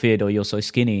so fit, or you're so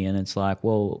skinny," and it's like,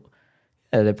 well,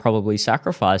 yeah, they probably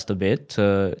sacrificed a bit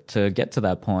to get to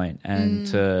that point, and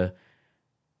to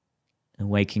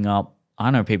waking up.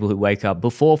 I know people who wake up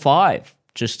before 5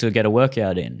 just to get a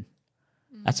workout in.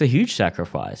 That's a huge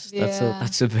sacrifice. Yeah.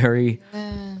 That's a very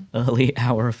early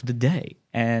hour of the day,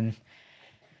 and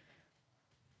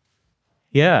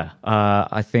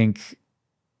I think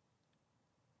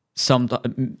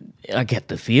I get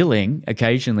the feeling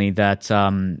occasionally that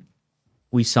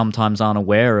we sometimes aren't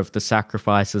aware of the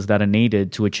sacrifices that are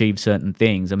needed to achieve certain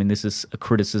things. I mean, this is a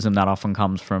criticism that often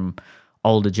comes from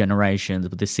older generations,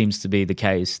 but this seems to be the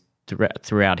case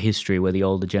throughout history, where the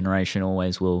older generation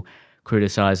always will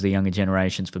criticize the younger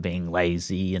generations for being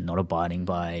lazy and not abiding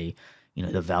by,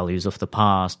 the values of the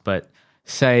past. But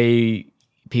say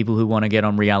people who want to get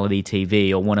on reality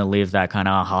TV or want to live that kind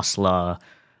of hustler,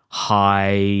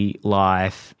 high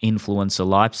life, influencer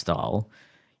lifestyle,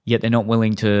 yet they're not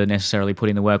willing to necessarily put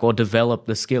in the work or develop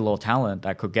the skill or talent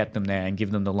that could get them there and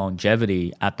give them the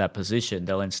longevity at that position.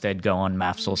 They'll instead go on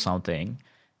maths or something,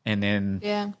 and then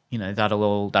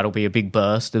that'll be a big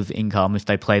burst of income if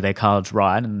they play their cards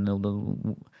right. And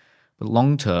but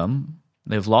long term,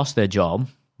 they've lost their job.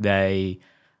 They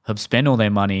have spent all their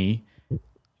money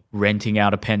renting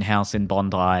out a penthouse in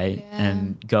Bondi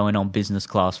and going on business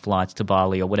class flights to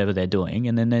Bali or whatever they're doing,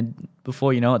 and then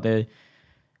before you know it,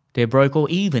 they're broke or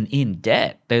even in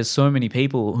debt. There's so many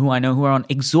people who I know who are on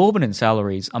exorbitant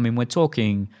salaries. I mean, we're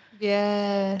talking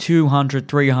 200,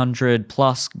 300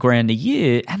 plus grand a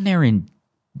year, and they're in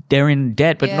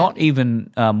debt, but not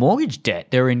even mortgage debt.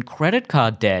 They're in credit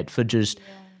card debt for just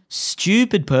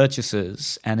stupid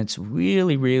purchases, and it's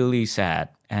really, really sad.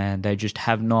 And they just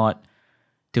have not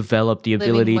developed the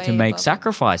ability to make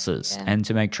sacrifices and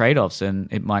to make trade-offs, and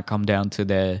it might come down to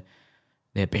their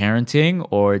parenting,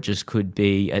 or it just could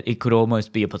be, it could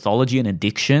almost be a pathology, an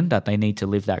addiction, that they need to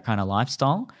live that kind of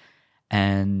lifestyle.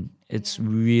 And it's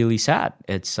really sad.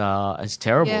 It's a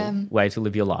terrible way to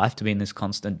live your life, to be in this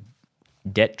constant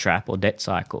debt trap or debt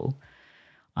cycle.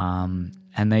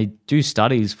 And they do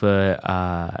studies for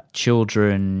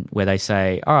children where they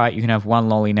say, all right, you can have 1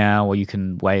 lolly now, or you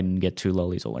can wait and get 2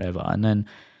 lollies or whatever. And then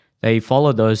they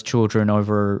followed those children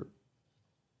over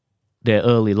their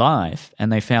early life,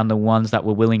 and they found the ones that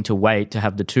were willing to wait to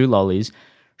have the 2 lollies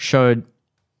showed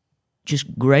just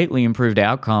greatly improved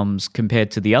outcomes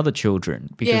compared to the other children,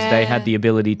 because they had the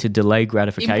ability to delay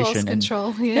gratification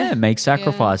and make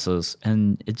sacrifices.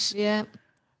 And it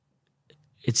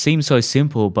seems so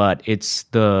simple, but it's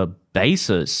the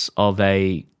basis of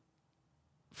a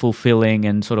fulfilling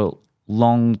and sort of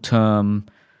long-term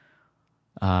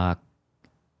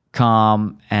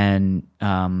calm and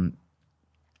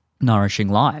nourishing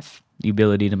life, the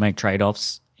ability to make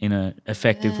trade-offs in an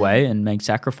effective way and make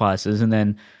sacrifices. And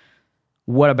then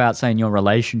what about, say, in your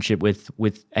relationship with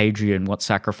Adrian, what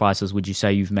sacrifices would you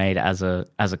say you've made as a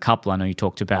couple? I know you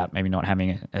talked about maybe not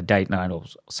having a date night or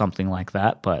something like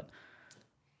that, but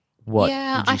what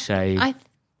would you say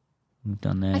you've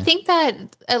done there? I think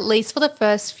that at least for the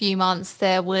first few months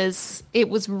it was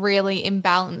really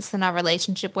imbalanced in our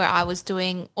relationship, where I was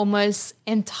doing almost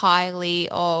entirely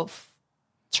of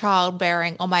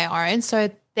childbearing on my own.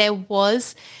 So there were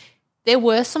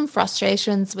some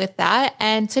frustrations with that.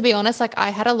 And to be honest, like, I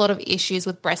had a lot of issues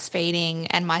with breastfeeding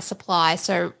and my supply.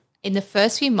 So in the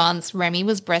first few months, Remy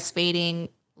was breastfeeding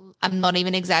I'm not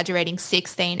even exaggerating,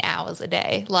 16 hours a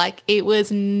day. Like it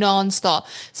was nonstop.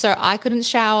 So I couldn't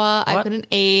shower, I couldn't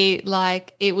eat.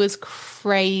 Like it was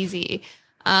crazy.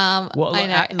 Well, I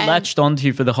know. I latched onto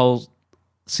you for the whole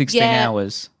 16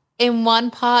 hours. In one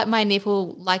part, my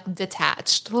nipple like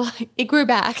detached, like it grew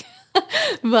back,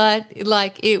 but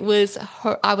like it was,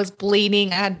 I was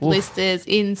bleeding. I had blisters,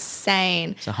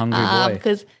 insane. It's a hungry boy.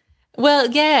 Because,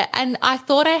 well, yeah, and I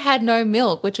thought I had no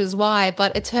milk, which is why,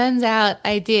 but it turns out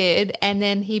I did, and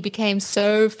then he became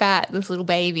so fat, this little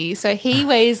baby. So he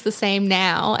weighs the same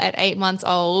now at 8 months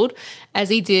old as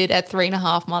he did at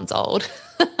 3.5 months old,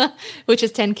 which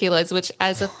is 10 kilos, which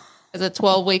as a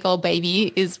 12-week-old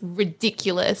baby is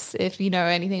ridiculous if you know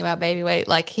anything about baby weight.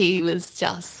 Like he was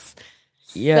just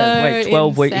wait,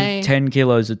 12 weeks, insane. 10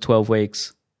 kilos at 12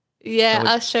 weeks. Yeah,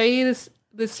 I'll show you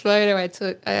this photo I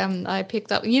took. I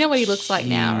picked up. You know what he looks like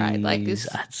now, right? Like this.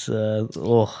 That's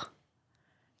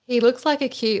He looks like a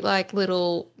cute, like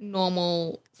little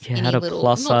normal. You had a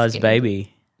plus size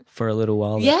baby for a little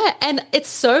while. Yeah, and it's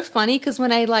so funny because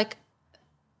when I like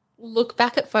look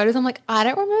back at photos, I'm like, I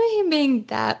don't remember him being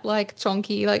that like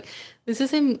chonky. Like this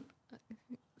is him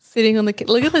sitting on the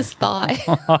look at this thigh.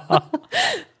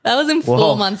 That was him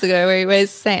 4 months ago where he was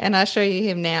saying, and I show you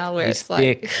him now where it's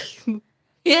like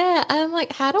yeah, I'm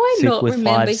like, how do I not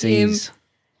remember him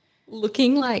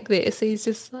looking like this? He's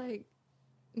just like,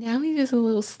 now he's just a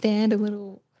little standard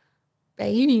little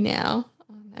baby now.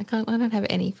 I don't have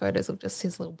any photos of just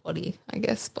his little body, I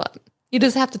guess, but you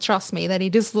just have to trust me that he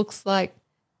just looks like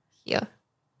here.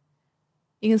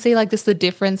 You can see like just the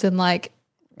difference in like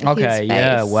his face.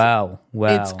 Yeah, wow.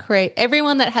 It's great.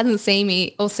 Everyone that hasn't seen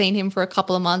me or seen him for a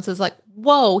couple of months is like,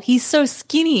 whoa, he's so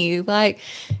skinny, like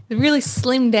really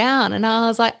slimmed down. And I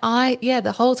was like,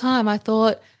 the whole time I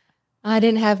thought I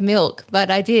didn't have milk, but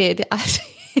I did. I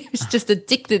was just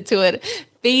addicted to it,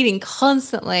 feeding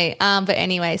constantly. But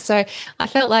anyway, so I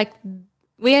felt like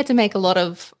we had to make a lot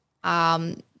of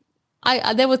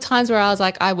there were times where I was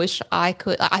like, I wish I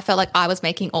could. I felt like I was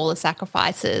making all the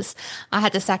sacrifices. I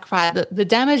had to sacrifice. The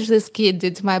damage this kid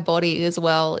did to my body as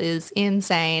well is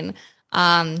insane.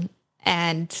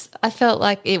 And I felt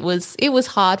like it was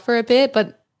hard for a bit,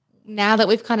 but now that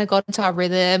we've kind of got into our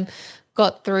rhythm,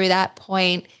 got through that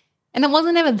point, and it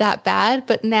wasn't ever that bad,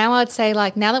 but now I'd say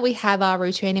like now that we have our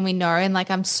routine and we know, and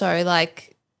like I'm so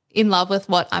like in love with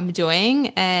what I'm doing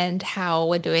and how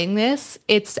we're doing this,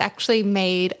 it's actually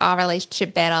made our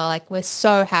relationship better. Like we're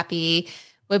so happy.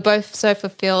 We're both so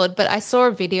fulfilled. But I saw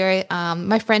a video,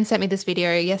 my friend sent me this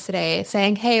video yesterday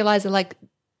saying, hey, Eliza, like,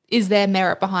 is there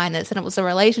merit behind this? And it was a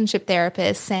relationship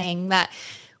therapist saying that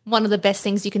one of the best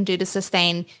things you can do to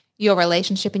sustain your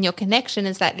relationship and your connection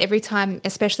is that every time,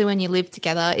 especially when you live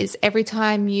together, is every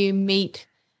time you meet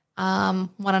one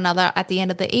another at the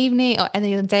end of the evening or at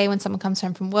the end of the day when someone comes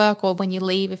home from work or when you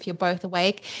leave if you're both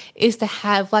awake, is to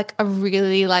have like a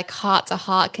really like heart to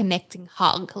heart connecting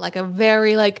hug, like a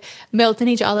very like melt in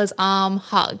each other's arm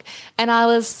hug. And I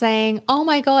was saying, oh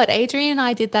my God, Adrian and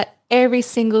I did that every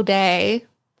single day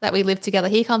that we lived together.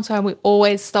 He comes home, we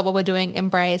always stop what we're doing,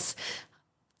 embrace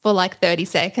for like 30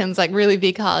 seconds, like really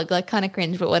big hug, like kind of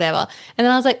cringe, but whatever. And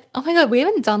then I was like, oh my God, we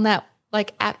haven't done that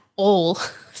like at all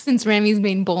since Remy's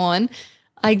been born.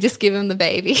 I just give him the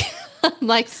baby.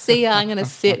 Like, see ya, I'm going to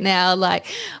sit now. Like,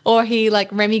 or he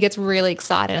like, Remy gets really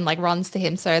excited and like runs to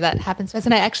him. So that happens first.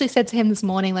 And I actually said to him this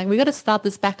morning, like, we got to start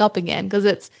this back up again because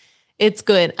it's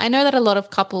good. I know that a lot of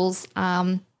couples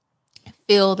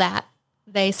feel that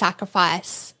they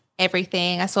sacrifice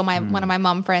everything. I saw one of my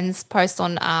mum friends post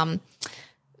on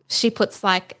she puts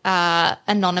like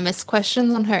anonymous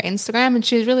questions on her Instagram and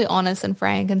she's really honest and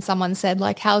frank, and someone said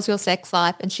like, how's your sex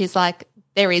life? And she's like,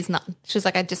 there is none. She's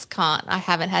like, I just can't. I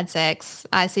haven't had sex.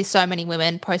 I see so many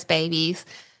women post babies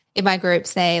in my group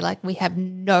say like, we have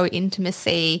no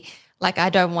intimacy. Like I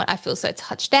feel so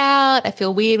touched out. I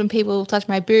feel weird when people touch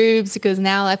my boobs because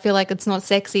now I feel like it's not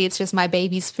sexy. It's just my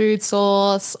baby's food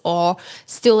source, or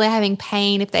still they're having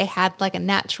pain if they had like a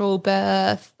natural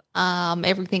birth.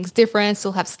 Everything's different,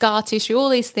 still have scar tissue, all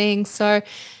these things. So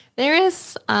there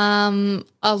is a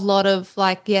lot of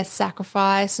like, yes,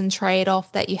 sacrifice and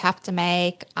trade-off that you have to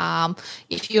make. And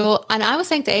I was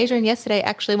saying to Adrian yesterday,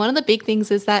 actually, one of the big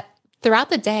things is that throughout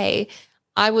the day,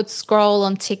 I would scroll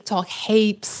on TikTok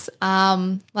heaps.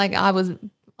 Like I was,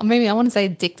 maybe I want to say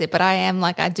addicted, but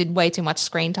I did way too much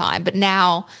screen time. But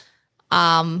now,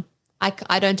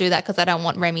 I don't do that because I don't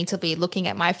want Remy to be looking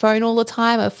at my phone all the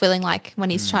time or feeling like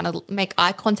when he's trying to make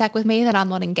eye contact with me that I'm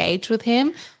not engaged with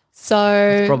him. So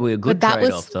it's probably a good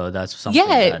trade-off though. That's something.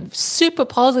 Yeah, super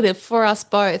positive for us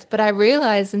both. But I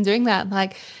realized in doing that,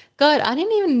 like, God, I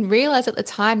didn't even realize at the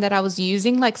time that I was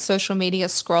using like social media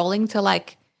scrolling to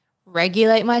like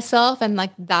regulate myself. And like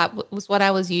was what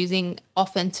I was using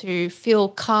often to feel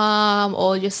calm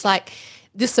or just like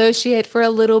dissociate for a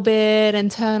little bit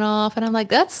and turn off. And I'm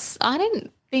like, I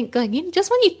didn't think like, just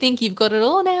when you think you've got it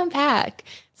all down pack,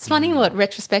 it's funny what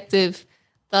retrospective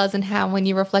does and how when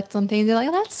you reflect on things, you're like,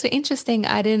 oh, that's interesting.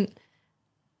 I didn't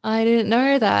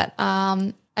know that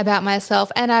about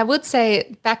myself. And I would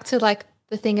say back to like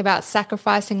the thing about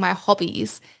sacrificing my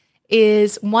hobbies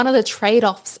is one of the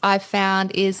trade-offs I've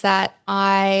found is that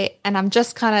I'm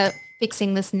just kind of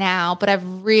fixing this now, but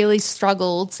I've really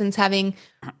struggled since having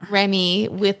Remy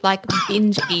with like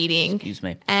binge eating. Excuse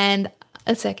me. And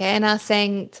it's okay. And I was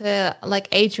saying to like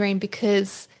Adrian,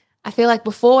 because I feel like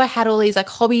before I had all these like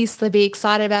hobbies to be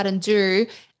excited about and do,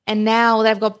 and now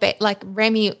they've got like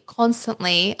Remy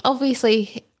constantly.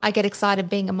 Obviously, I get excited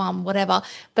being a mum, whatever,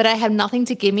 but I have nothing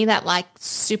to give me that like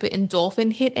super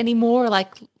endorphin hit anymore,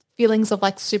 like feelings of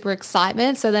like super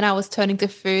excitement. So then I was turning to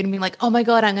food and being like, oh my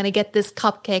God, I'm going to get this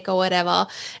cupcake or whatever.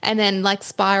 And then like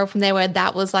spiral from there where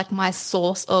that was like my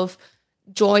source of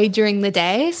joy during the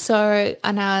day. So,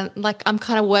 and I'm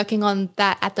kind of working on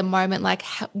that at the moment. Like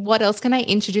what else can I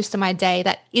introduce to my day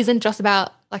that isn't just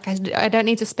about like, I don't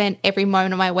need to spend every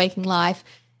moment of my waking life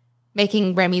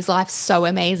making Remy's life so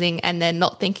amazing and then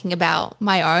not thinking about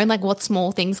my own, like what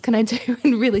small things can I do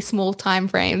in really small time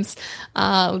frames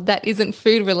that isn't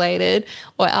food related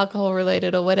or alcohol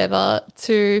related or whatever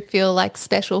to feel like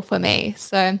special for me.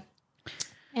 So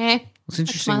yeah, it's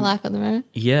interesting. That's my life at the moment.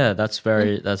 Yeah, that's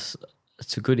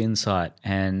a good insight.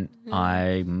 And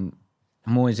I'm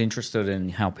always interested in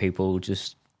how people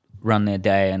just run their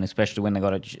day, and especially when they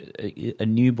got a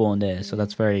newborn there. So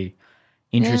that's very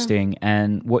interesting.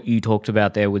 And what you talked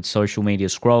about there with social media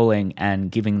scrolling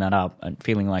and giving that up and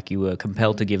feeling like you were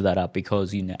compelled to give that up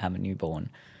because you have a newborn.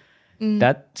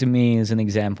 That to me is an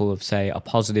example of, say, a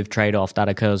positive trade-off that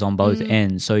occurs on both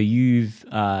ends. So you've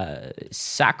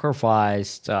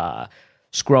sacrificed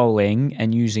scrolling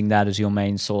and using that as your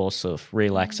main source of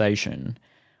relaxation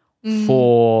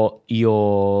for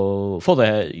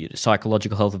the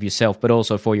psychological health of yourself, but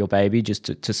also for your baby,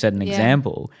 just to set an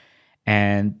example.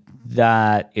 And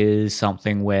that is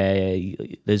something where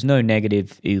there's no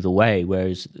negative either way,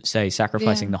 whereas, say,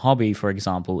 sacrificing the hobby, for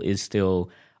example, is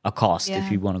still a cost,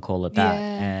 if you want to call it that.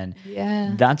 And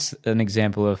that's an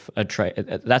example of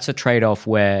that's a trade-off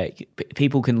where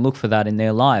people can look for that in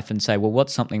their life and say, well,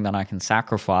 what's something that I can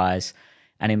sacrifice?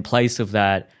 And in place of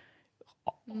that,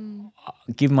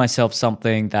 give myself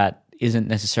something that isn't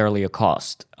necessarily a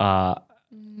cost. I've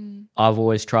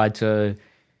always tried to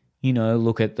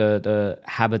look at the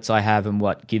habits I have and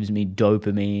what gives me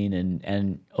dopamine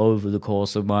and over the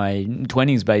course of my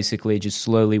 20s, basically just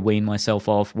slowly wean myself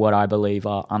off what I believe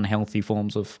are unhealthy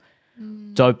forms of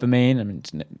dopamine. I mean,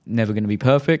 it's never going to be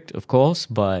perfect, of course,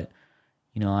 but,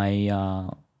 I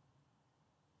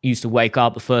used to wake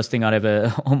up, the first thing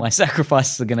all my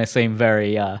sacrifices are going to seem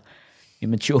very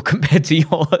immature compared to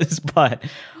yours, but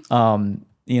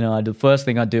the first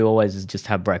thing I do always is just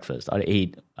have breakfast. I'd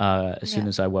eat as soon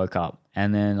as I woke up.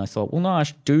 And then I thought, well, no, I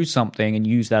should do something and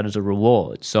use that as a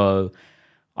reward. So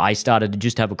I started to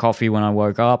just have a coffee when I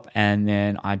woke up, and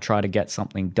then I'd try to get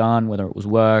something done, whether it was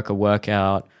work, a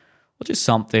workout, or just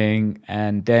something,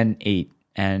 and then eat.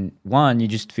 And you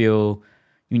just feel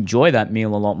you enjoy that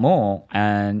meal a lot more,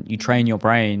 and you train your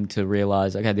brain to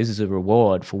realize, okay, this is a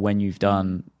reward for when you've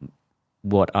done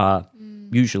what are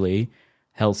usually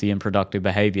healthy and productive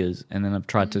behaviors. And then I've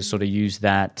tried to sort of use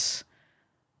that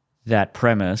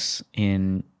premise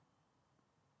in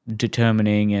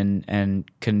determining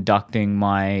and conducting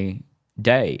my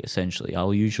day, essentially.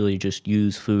 I'll usually just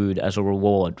use food as a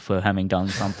reward for having done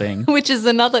something. Which is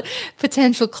another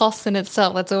potential cost in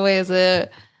itself. That's always a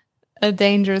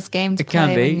dangerous game to play. It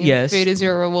can be, yes. Food is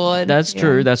your reward. That's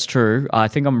true. I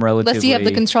think I'm relatively... Unless you have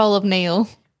the control of Neil.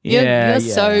 You're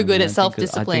so good at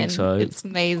self-discipline. I think so. It's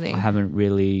amazing. I haven't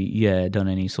really, done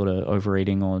any sort of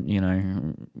overeating or,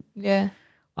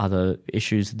 other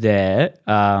issues there.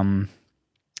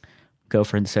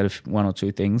 Girlfriend said one or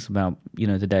two things about,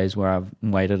 the days where I've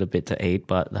waited a bit to eat,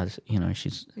 but that's,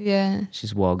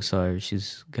 she's wog, so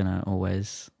she's going to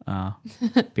always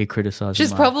be criticizing.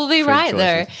 She's probably right,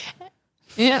 choices. Though.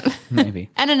 Yeah.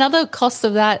 Maybe. And another cost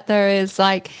of that, though, is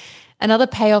like, another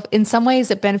payoff, in some ways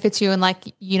it benefits you and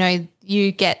like,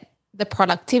 you get the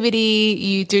productivity,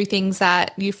 you do things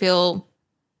that you feel,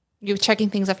 you're checking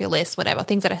things off your list, whatever,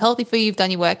 things that are healthy for you, you've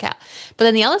done your workout. But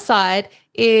then the other side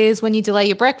is when you delay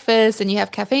your breakfast and you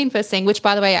have caffeine first thing, which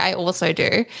by the way, I also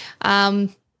do.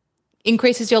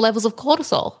 increases your levels of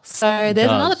cortisol. So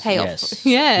there's another payoff. Yes.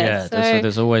 Yeah. So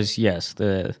there's always, yes.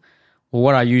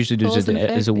 What I usually do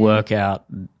is a workout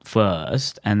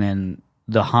first, and then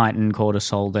the heightened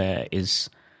cortisol there is,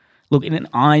 look, in an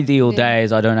ideal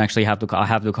days, I don't actually I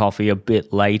have the coffee a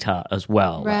bit later as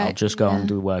well. Right. I'll just go and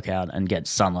do the workout and get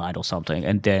sunlight or something,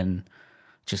 and then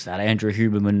just that Andrew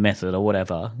Huberman method or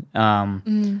whatever.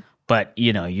 But,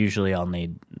 usually I'll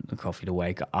need the coffee to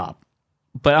wake up.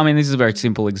 But, I mean, this is a very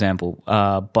simple example.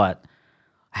 But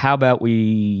how about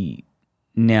we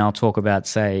now talk about,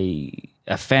 say,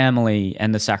 a family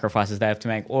and the sacrifices they have to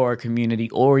make, or a community,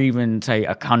 or even, say,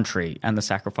 a country and the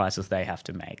sacrifices they have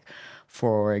to make.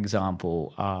 For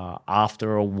example,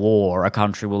 after a war, a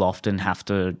country will often have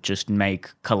to just make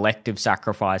collective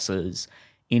sacrifices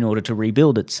in order to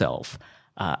rebuild itself.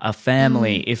 A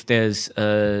family, if there's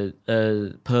a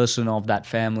person of that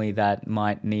family that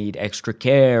might need extra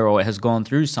care or has gone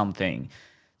through something,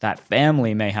 that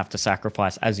family may have to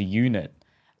sacrifice as a unit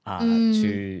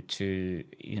to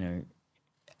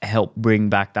help bring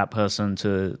back that person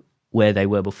to where they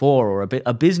were before. Or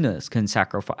a business can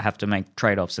have to make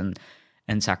trade-offs and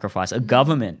sacrifice. A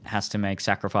government has to make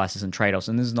sacrifices and trade-offs,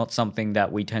 and this is not something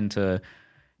that we tend to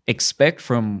expect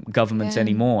from governments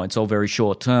anymore. It's all very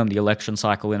short term. The election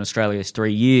cycle in Australia is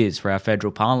 3 years for our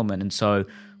federal parliament, and so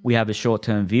we have a short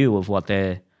term view of what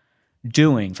they're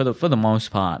doing for the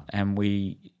most part, and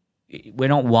we're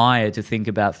not wired to think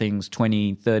about things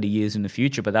 20, 30 years in the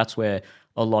future, but that's where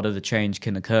a lot of the change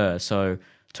can occur. So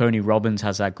Tony Robbins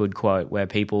has that good quote where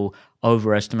people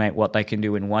overestimate what they can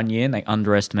do in 1 year and they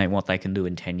underestimate what they can do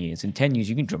in 10 years. In 10 years,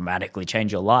 you can dramatically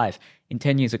change your life. In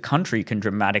 10 years, a country can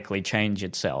dramatically change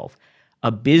itself.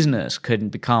 A business can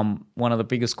become one of the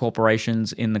biggest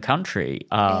corporations in the country.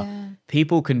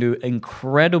 People can do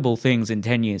incredible things in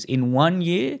 10 years. In 1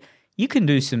 year, you can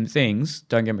do some things,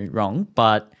 don't get me wrong,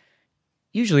 but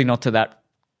usually not to that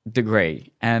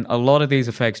degree. And a lot of these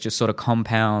effects just sort of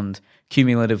compound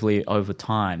cumulatively over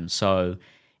time. So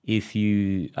if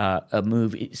you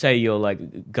say you're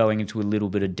like going into a little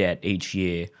bit of debt each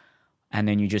year, and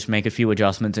then you just make a few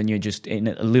adjustments and you're just in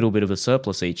a little bit of a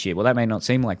surplus each year. Well, that may not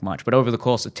seem like much, but over the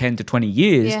course of 10 to 20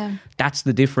 years, that's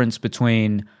the difference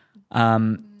between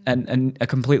a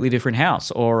completely different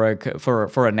house, or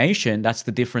for a nation, that's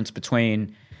the difference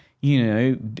between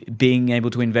being able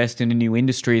to invest in a new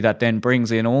industry that then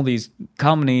brings in all these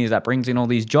companies, that brings in all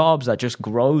these jobs, that just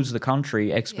grows the country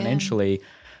exponentially. Yeah.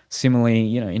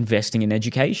 Similarly, investing in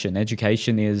education.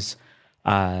 Education is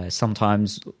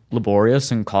sometimes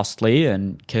laborious and costly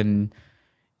and can,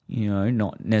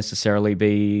 not necessarily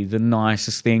be the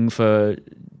nicest thing for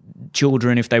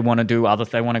children if they want to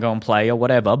they want to go and play or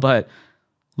whatever. But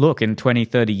look, in 20,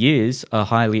 30 years, a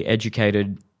highly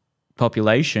educated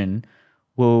population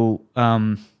will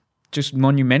just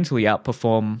monumentally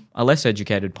outperform a less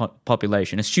educated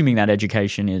population, assuming that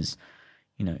education is,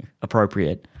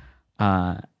 appropriate.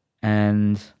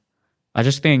 And I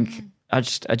just think,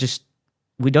 there's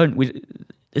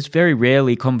very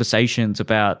rarely conversations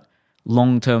about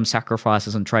long-term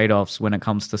sacrifices and trade-offs when it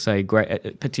comes to, say,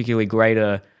 particularly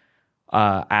greater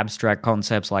abstract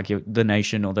concepts like the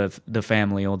nation or the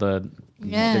family or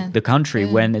the country,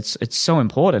 when it's so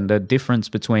important. The difference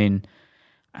between,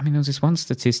 there was this one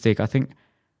statistic, I think,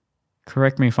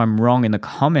 correct me if I'm wrong in the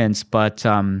comments, but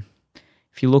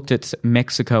if you looked at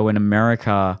Mexico and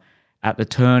America at the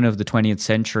turn of the 20th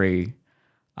century,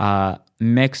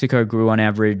 Mexico grew on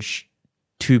average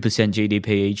 2% GDP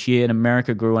each year, and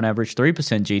America grew on average 3%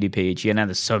 GDP each year. Now,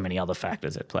 there's so many other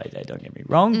factors at play there, don't get me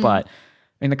wrong, but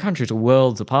the countries are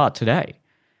worlds apart today.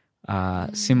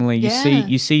 Similarly,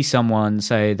 you see someone,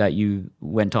 say, that you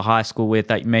went to high school with,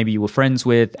 that maybe you were friends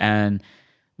with, and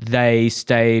they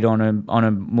stayed on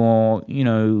a more,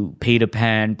 Peter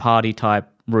Pan party type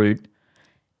route,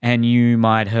 and you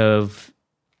might have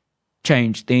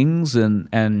changed things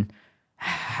and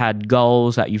had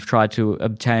goals that you've tried to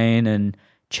obtain and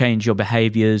change your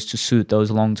behaviors to suit those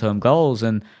long-term goals.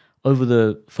 And over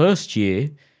the first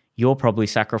year, you're probably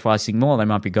sacrificing more. They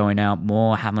might be going out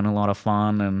more, having a lot of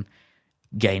fun and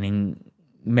gaining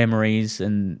memories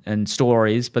and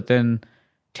stories. But then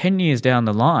 10 years down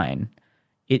the line,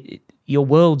 your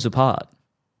world's apart.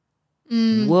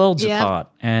 Worlds apart.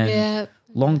 And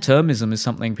long-termism is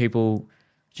something people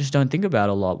just don't think about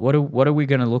a lot. What are we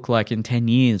going to look like in 10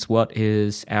 years? What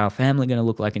is our family going to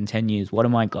look like in 10 years? What are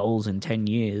my goals in 10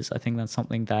 years? I think that's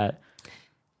something that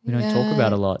we don't talk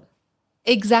about a lot.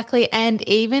 Exactly. And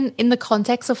even in the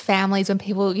context of families, when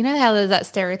people, how there's that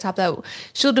stereotype that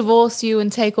she'll divorce you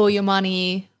and take all your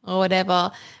money or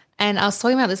whatever. And I was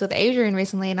talking about this with Adrian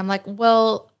recently, and I'm like,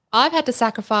 well, I've had to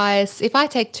sacrifice, if I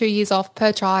take 2 years off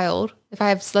per child, if I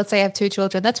have, let's say I have two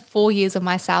children, that's 4 years of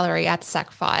my salary I had to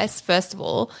sacrifice, first of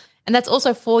all. And that's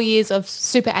also 4 years of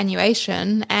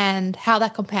superannuation and how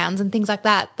that compounds and things like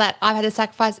that, that I've had to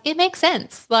sacrifice. It makes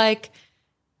sense. Like,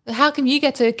 how can you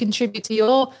get to contribute to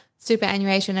your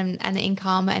superannuation and the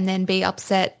income and then be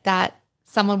upset that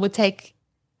someone would take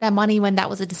that money when that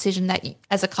was a decision that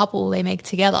as a couple they make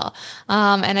together?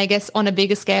 And I guess on a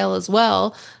bigger scale as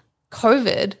well,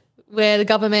 COVID, where the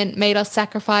government made us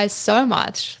sacrifice so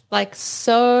much, like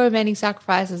so many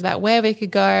sacrifices about where we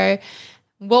could go,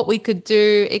 what we could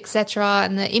do, etc.,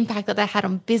 and the impact that had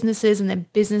on businesses, and then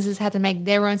businesses had to make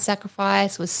their own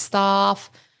sacrifice with staff,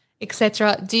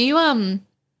 etc. Do you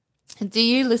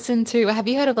listen to? Have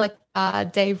you heard of like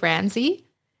Dave Ramsey?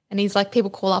 And he's like, people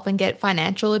call up and get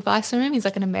financial advice from him. He's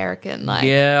like an American, like,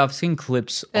 yeah, I've seen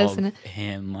clips person. of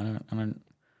him. I haven't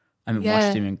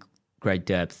watched him in great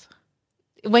depth.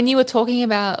 When you were talking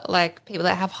about like people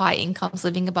that have high incomes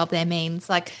living above their means,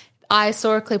 like I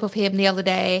saw a clip of him the other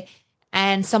day,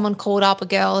 and someone called up a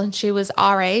girl and she was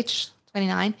our age,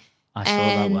 29. I saw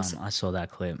that one. I saw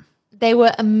that clip. They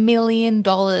were $1 million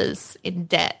in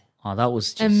debt. Oh, that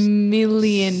was just $1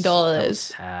 million.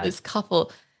 sad. This couple.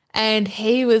 And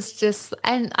he was just,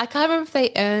 and I can't remember if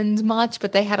they earned much,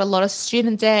 but they had a lot of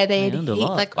student debt. They had earned a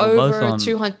lot. like They were both over on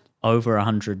 200. over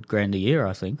 $100,000 a year,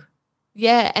 I think.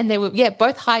 Yeah, and they were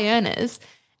both high earners,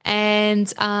 and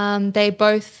they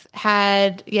both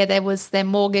had there was their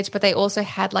mortgage, but they also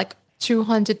had like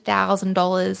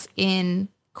 $200,000 in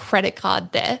credit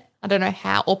card debt. I don't know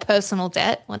how, or personal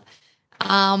debt.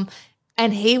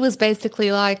 And he was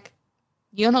basically like,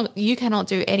 you cannot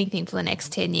do anything for the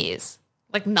next 10 years,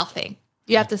 like nothing.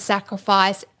 You have to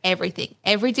sacrifice everything,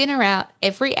 every dinner out,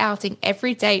 every outing,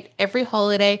 every date, every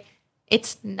holiday.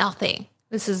 It's nothing.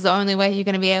 This is the only way you're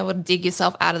going to be able to dig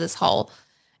yourself out of this hole.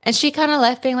 And she kind of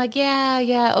left being like,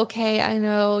 yeah, okay, I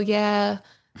know, yeah,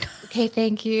 okay,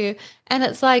 thank you. And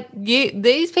it's like,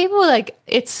 these people, like,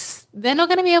 they're not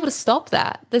going to be able to stop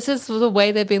that. This is the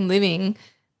way they've been living.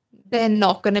 They're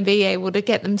not going to be able to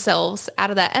get themselves out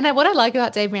of that. And what I like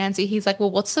about Dave Ramsey, he's like,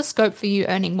 well, what's the scope for you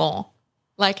earning more?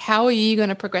 Like, how are you going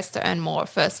to progress to earn more,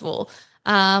 first of all,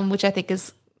 which I think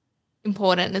is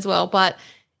important as well. But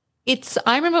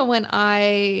I remember when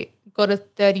I got a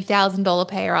 $30,000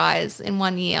 pay rise in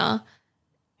 1 year,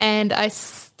 and I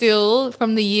still,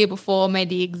 from the year before, made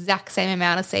the exact same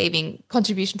amount of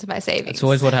contribution to my savings. It's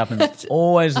always what happens.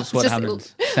 Always is what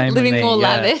happens. Same living with me. more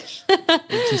lavish.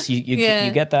 It's just you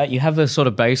get that. You have the sort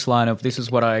of baseline of this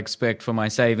is what I expect for my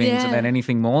savings, and then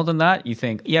anything more than that, you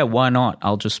think, yeah, why not?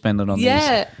 I'll just spend it on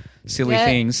these silly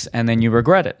things, and then you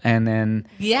regret it. And then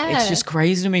it's just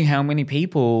crazy to me how many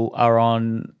people are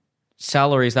on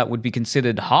salaries that would be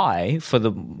considered high for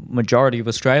the majority of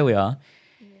Australia,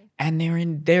 and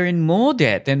they're in more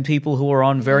debt than people who are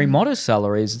on very modest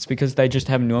salaries. It's because they just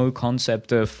have no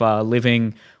concept of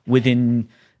living within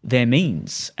their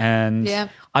means. And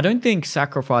I don't think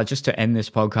sacrifice, just to end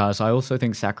this podcast, I also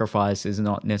think sacrifice is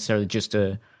not necessarily just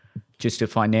a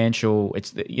financial, it's,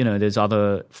 there's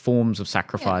other forms of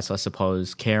sacrifice, I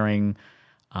suppose, caring,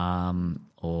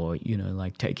 or,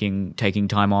 like taking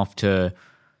time off to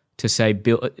say,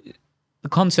 build the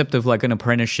concept of like an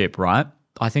apprenticeship, right?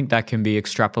 I think that can be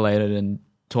extrapolated and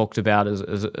talked about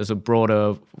as a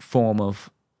broader form of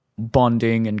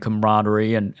bonding and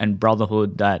camaraderie and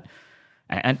brotherhood that,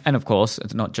 and of course,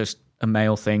 it's not just a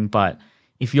male thing, but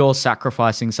if you're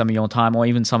sacrificing some of your time or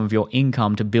even some of your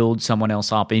income to build someone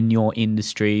else up in your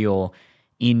industry or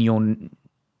in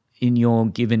your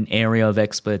given area of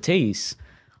expertise,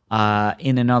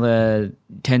 in another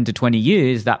 10 to 20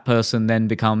 years, that person then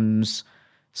becomes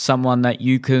someone that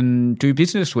you can do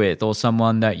business with, or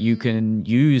someone that you can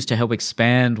use to help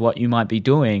expand what you might be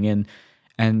doing.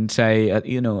 And say,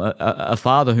 a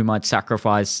father who might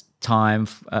sacrifice time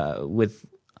with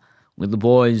the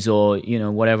boys, or,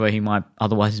 whatever he might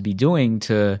otherwise be doing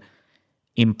to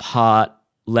impart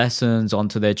lessons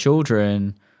onto their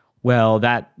children. Well,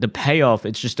 the payoff,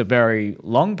 it's just a very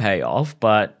long payoff,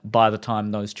 but by the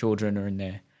time those children are in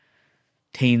their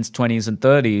teens, 20s and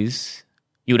 30s,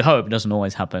 you would hope, it doesn't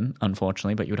always happen,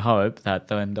 unfortunately, but you would hope that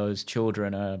then those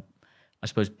children are, I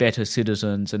suppose, better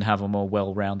citizens and have a more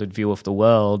well-rounded view of the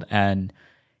world and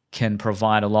can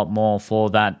provide a lot more for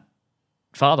that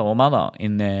father or mother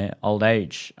in their old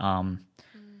age.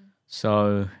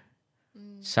 So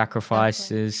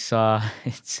sacrifice is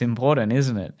it's important,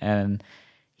 isn't it? And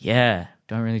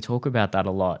don't really talk about that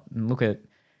a lot. And look at,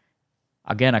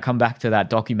 again, I come back to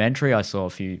that documentary I saw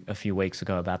a few weeks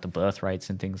ago about the birth rates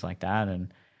and things like that,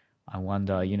 and I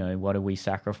wonder, what are we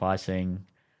sacrificing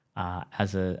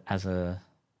as a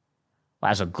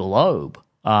as a globe,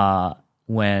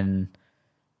 when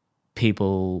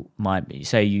people might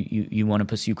say you want to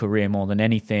pursue career more than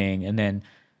anything, and then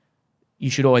you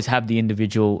should always have the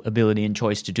individual ability and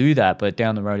choice to do that. But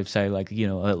down the road, if say like, you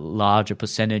know, a larger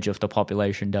percentage of the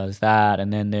population does that,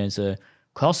 and then there's a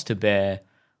cost to bear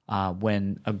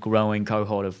when a growing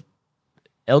cohort of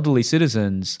elderly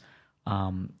citizens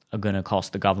are going to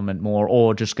cost the government more,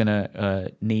 or just going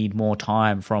to need more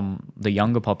time from the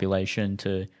younger population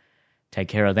to take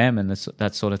care of them. And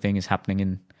that sort of thing is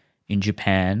happening in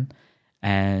Japan.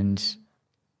 And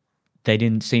they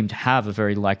didn't seem to have a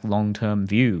very like long-term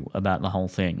view about the whole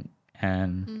thing,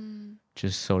 and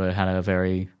just sort of had a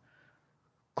very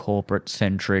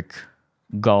corporate-centric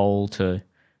goal to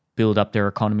build up their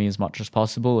economy as much as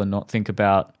possible and not think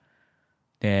about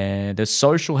the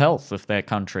social health of their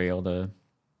country, or the,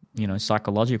 you know,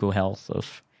 psychological health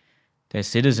of their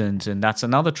citizens. And that's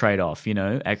another trade-off, you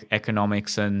know,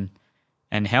 economics and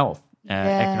health,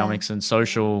 economics and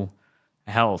social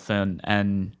health.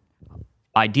 And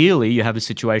ideally you have a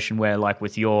situation where, like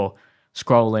with your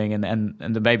scrolling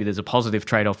and maybe there's a positive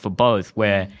trade-off for both,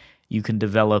 where you can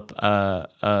develop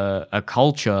a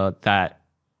culture that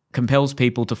compels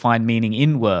people to find meaning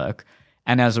in work.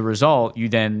 And as a result, you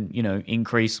then, you know,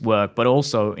 increase work, but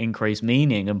also increase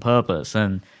meaning and purpose.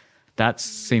 And that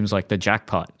seems like the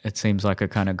jackpot. It seems like a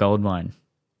kind of gold mine.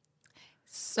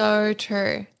 So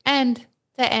true. And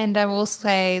to end, I will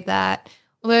say that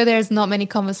although there's not many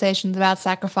conversations about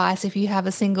sacrifice, if you have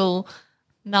a single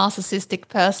narcissistic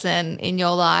person in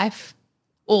your life,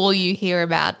 all you hear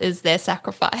about is their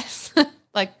sacrifice.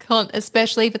 Like,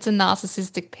 especially if it's a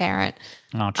narcissistic parent.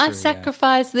 Oh, true, I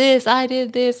sacrificed this, I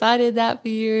did that for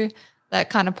you, that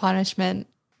kind of punishment.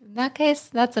 In that case,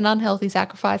 that's an unhealthy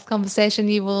sacrifice conversation.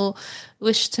 You will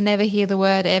wish to never hear the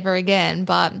word ever again.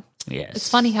 But yes, it's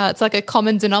funny how it's like a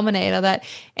common denominator that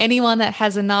anyone that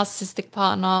has a narcissistic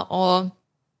partner or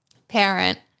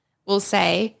parent will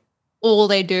say all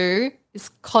they do is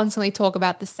constantly talk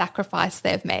about the sacrifice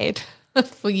they've made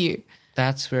for you.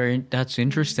 That's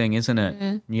interesting, isn't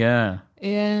it? Yeah.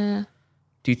 Yeah.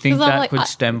 Do you think that could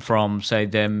stem from, say,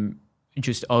 them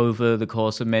just over the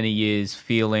course of many years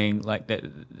feeling like that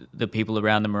the people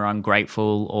around them are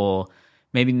ungrateful, or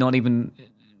maybe not even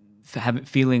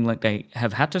feeling like they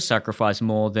have had to sacrifice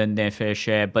more than their fair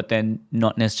share, but then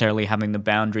not necessarily having the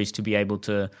boundaries to be able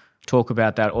to talk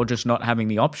about that, or just not having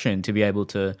the option to be able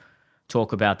to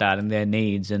talk about that and their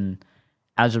needs, and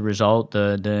as a result,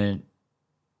 the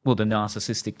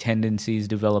narcissistic tendencies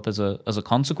develop as a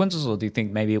consequence? Or do you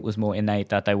think maybe it was more innate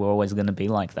that they were always going to be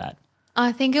like that?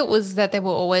 I think it was that they were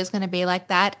always going to be like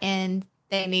that, and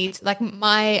they need, like,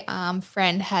 my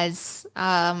friend has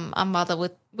a mother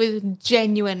with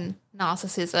genuine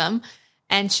narcissism,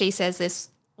 and she says this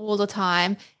all the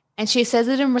time, and she says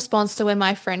it in response to when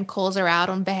my friend calls her out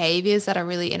on behaviors that are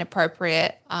really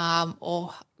inappropriate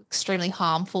or extremely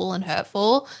harmful and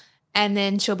hurtful. And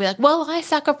then she'll be like, well, I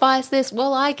sacrificed this.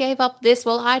 Well, I gave up this.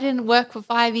 Well, I didn't work for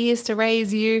 5 years to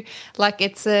raise you. Like,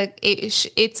 it's a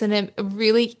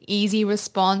really easy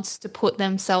response to put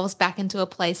themselves back into a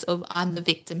place of, I'm the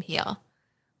victim here.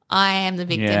 I am the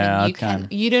victim. Yeah, and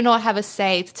you do not have a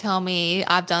say to tell me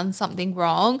I've done something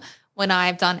wrong when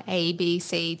I've done A, B,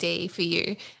 C, D for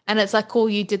you. And it's like, cool,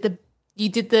 you did the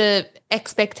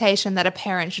expectation that a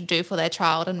parent should do for their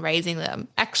child in raising them.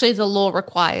 Actually, the law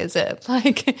requires it.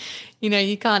 Like, you know,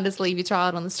 you can't just leave your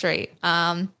child on the street.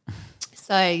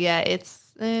 So yeah,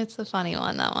 it's a funny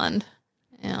one, that one.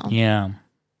 Yeah. Yeah.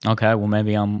 Okay. Well,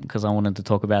 maybe because I wanted to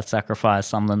talk about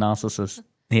sacrifice, I'm the narcissist.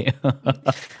 Yeah.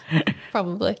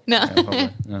 Probably. No. Yeah,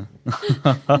 probably.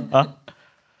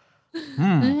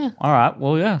 Yeah. All right.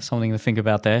 Well, yeah, something to think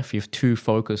about there. If you're too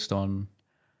focused on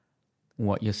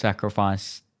what you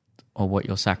sacrifice or what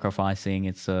you're sacrificing,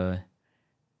 it's a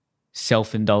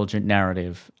self-indulgent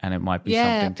narrative, and it might be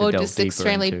something to delve deeper into. or just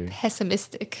extremely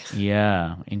pessimistic.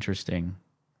 Yeah, interesting.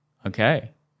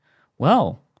 Okay.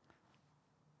 Well,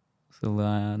 it's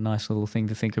a nice little thing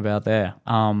to think about there.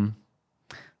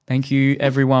 Thank you,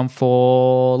 everyone,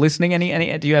 for listening.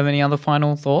 Do you have any other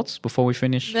final thoughts before we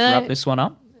wrap this one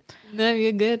up? No,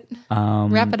 you're good.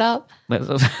 Wrap it up.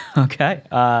 Okay.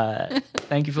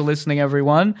 Thank you for listening,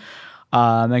 everyone.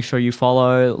 Make sure you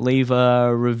leave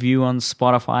a review on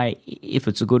Spotify if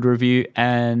it's a good review,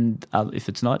 and if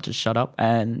it's not, just shut up,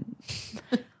 and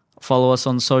follow us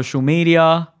on social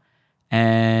media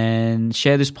and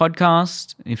share this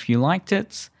podcast if you liked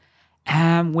it.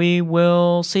 And we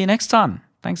will see you next time.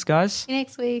 Thanks, guys. See you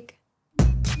next week.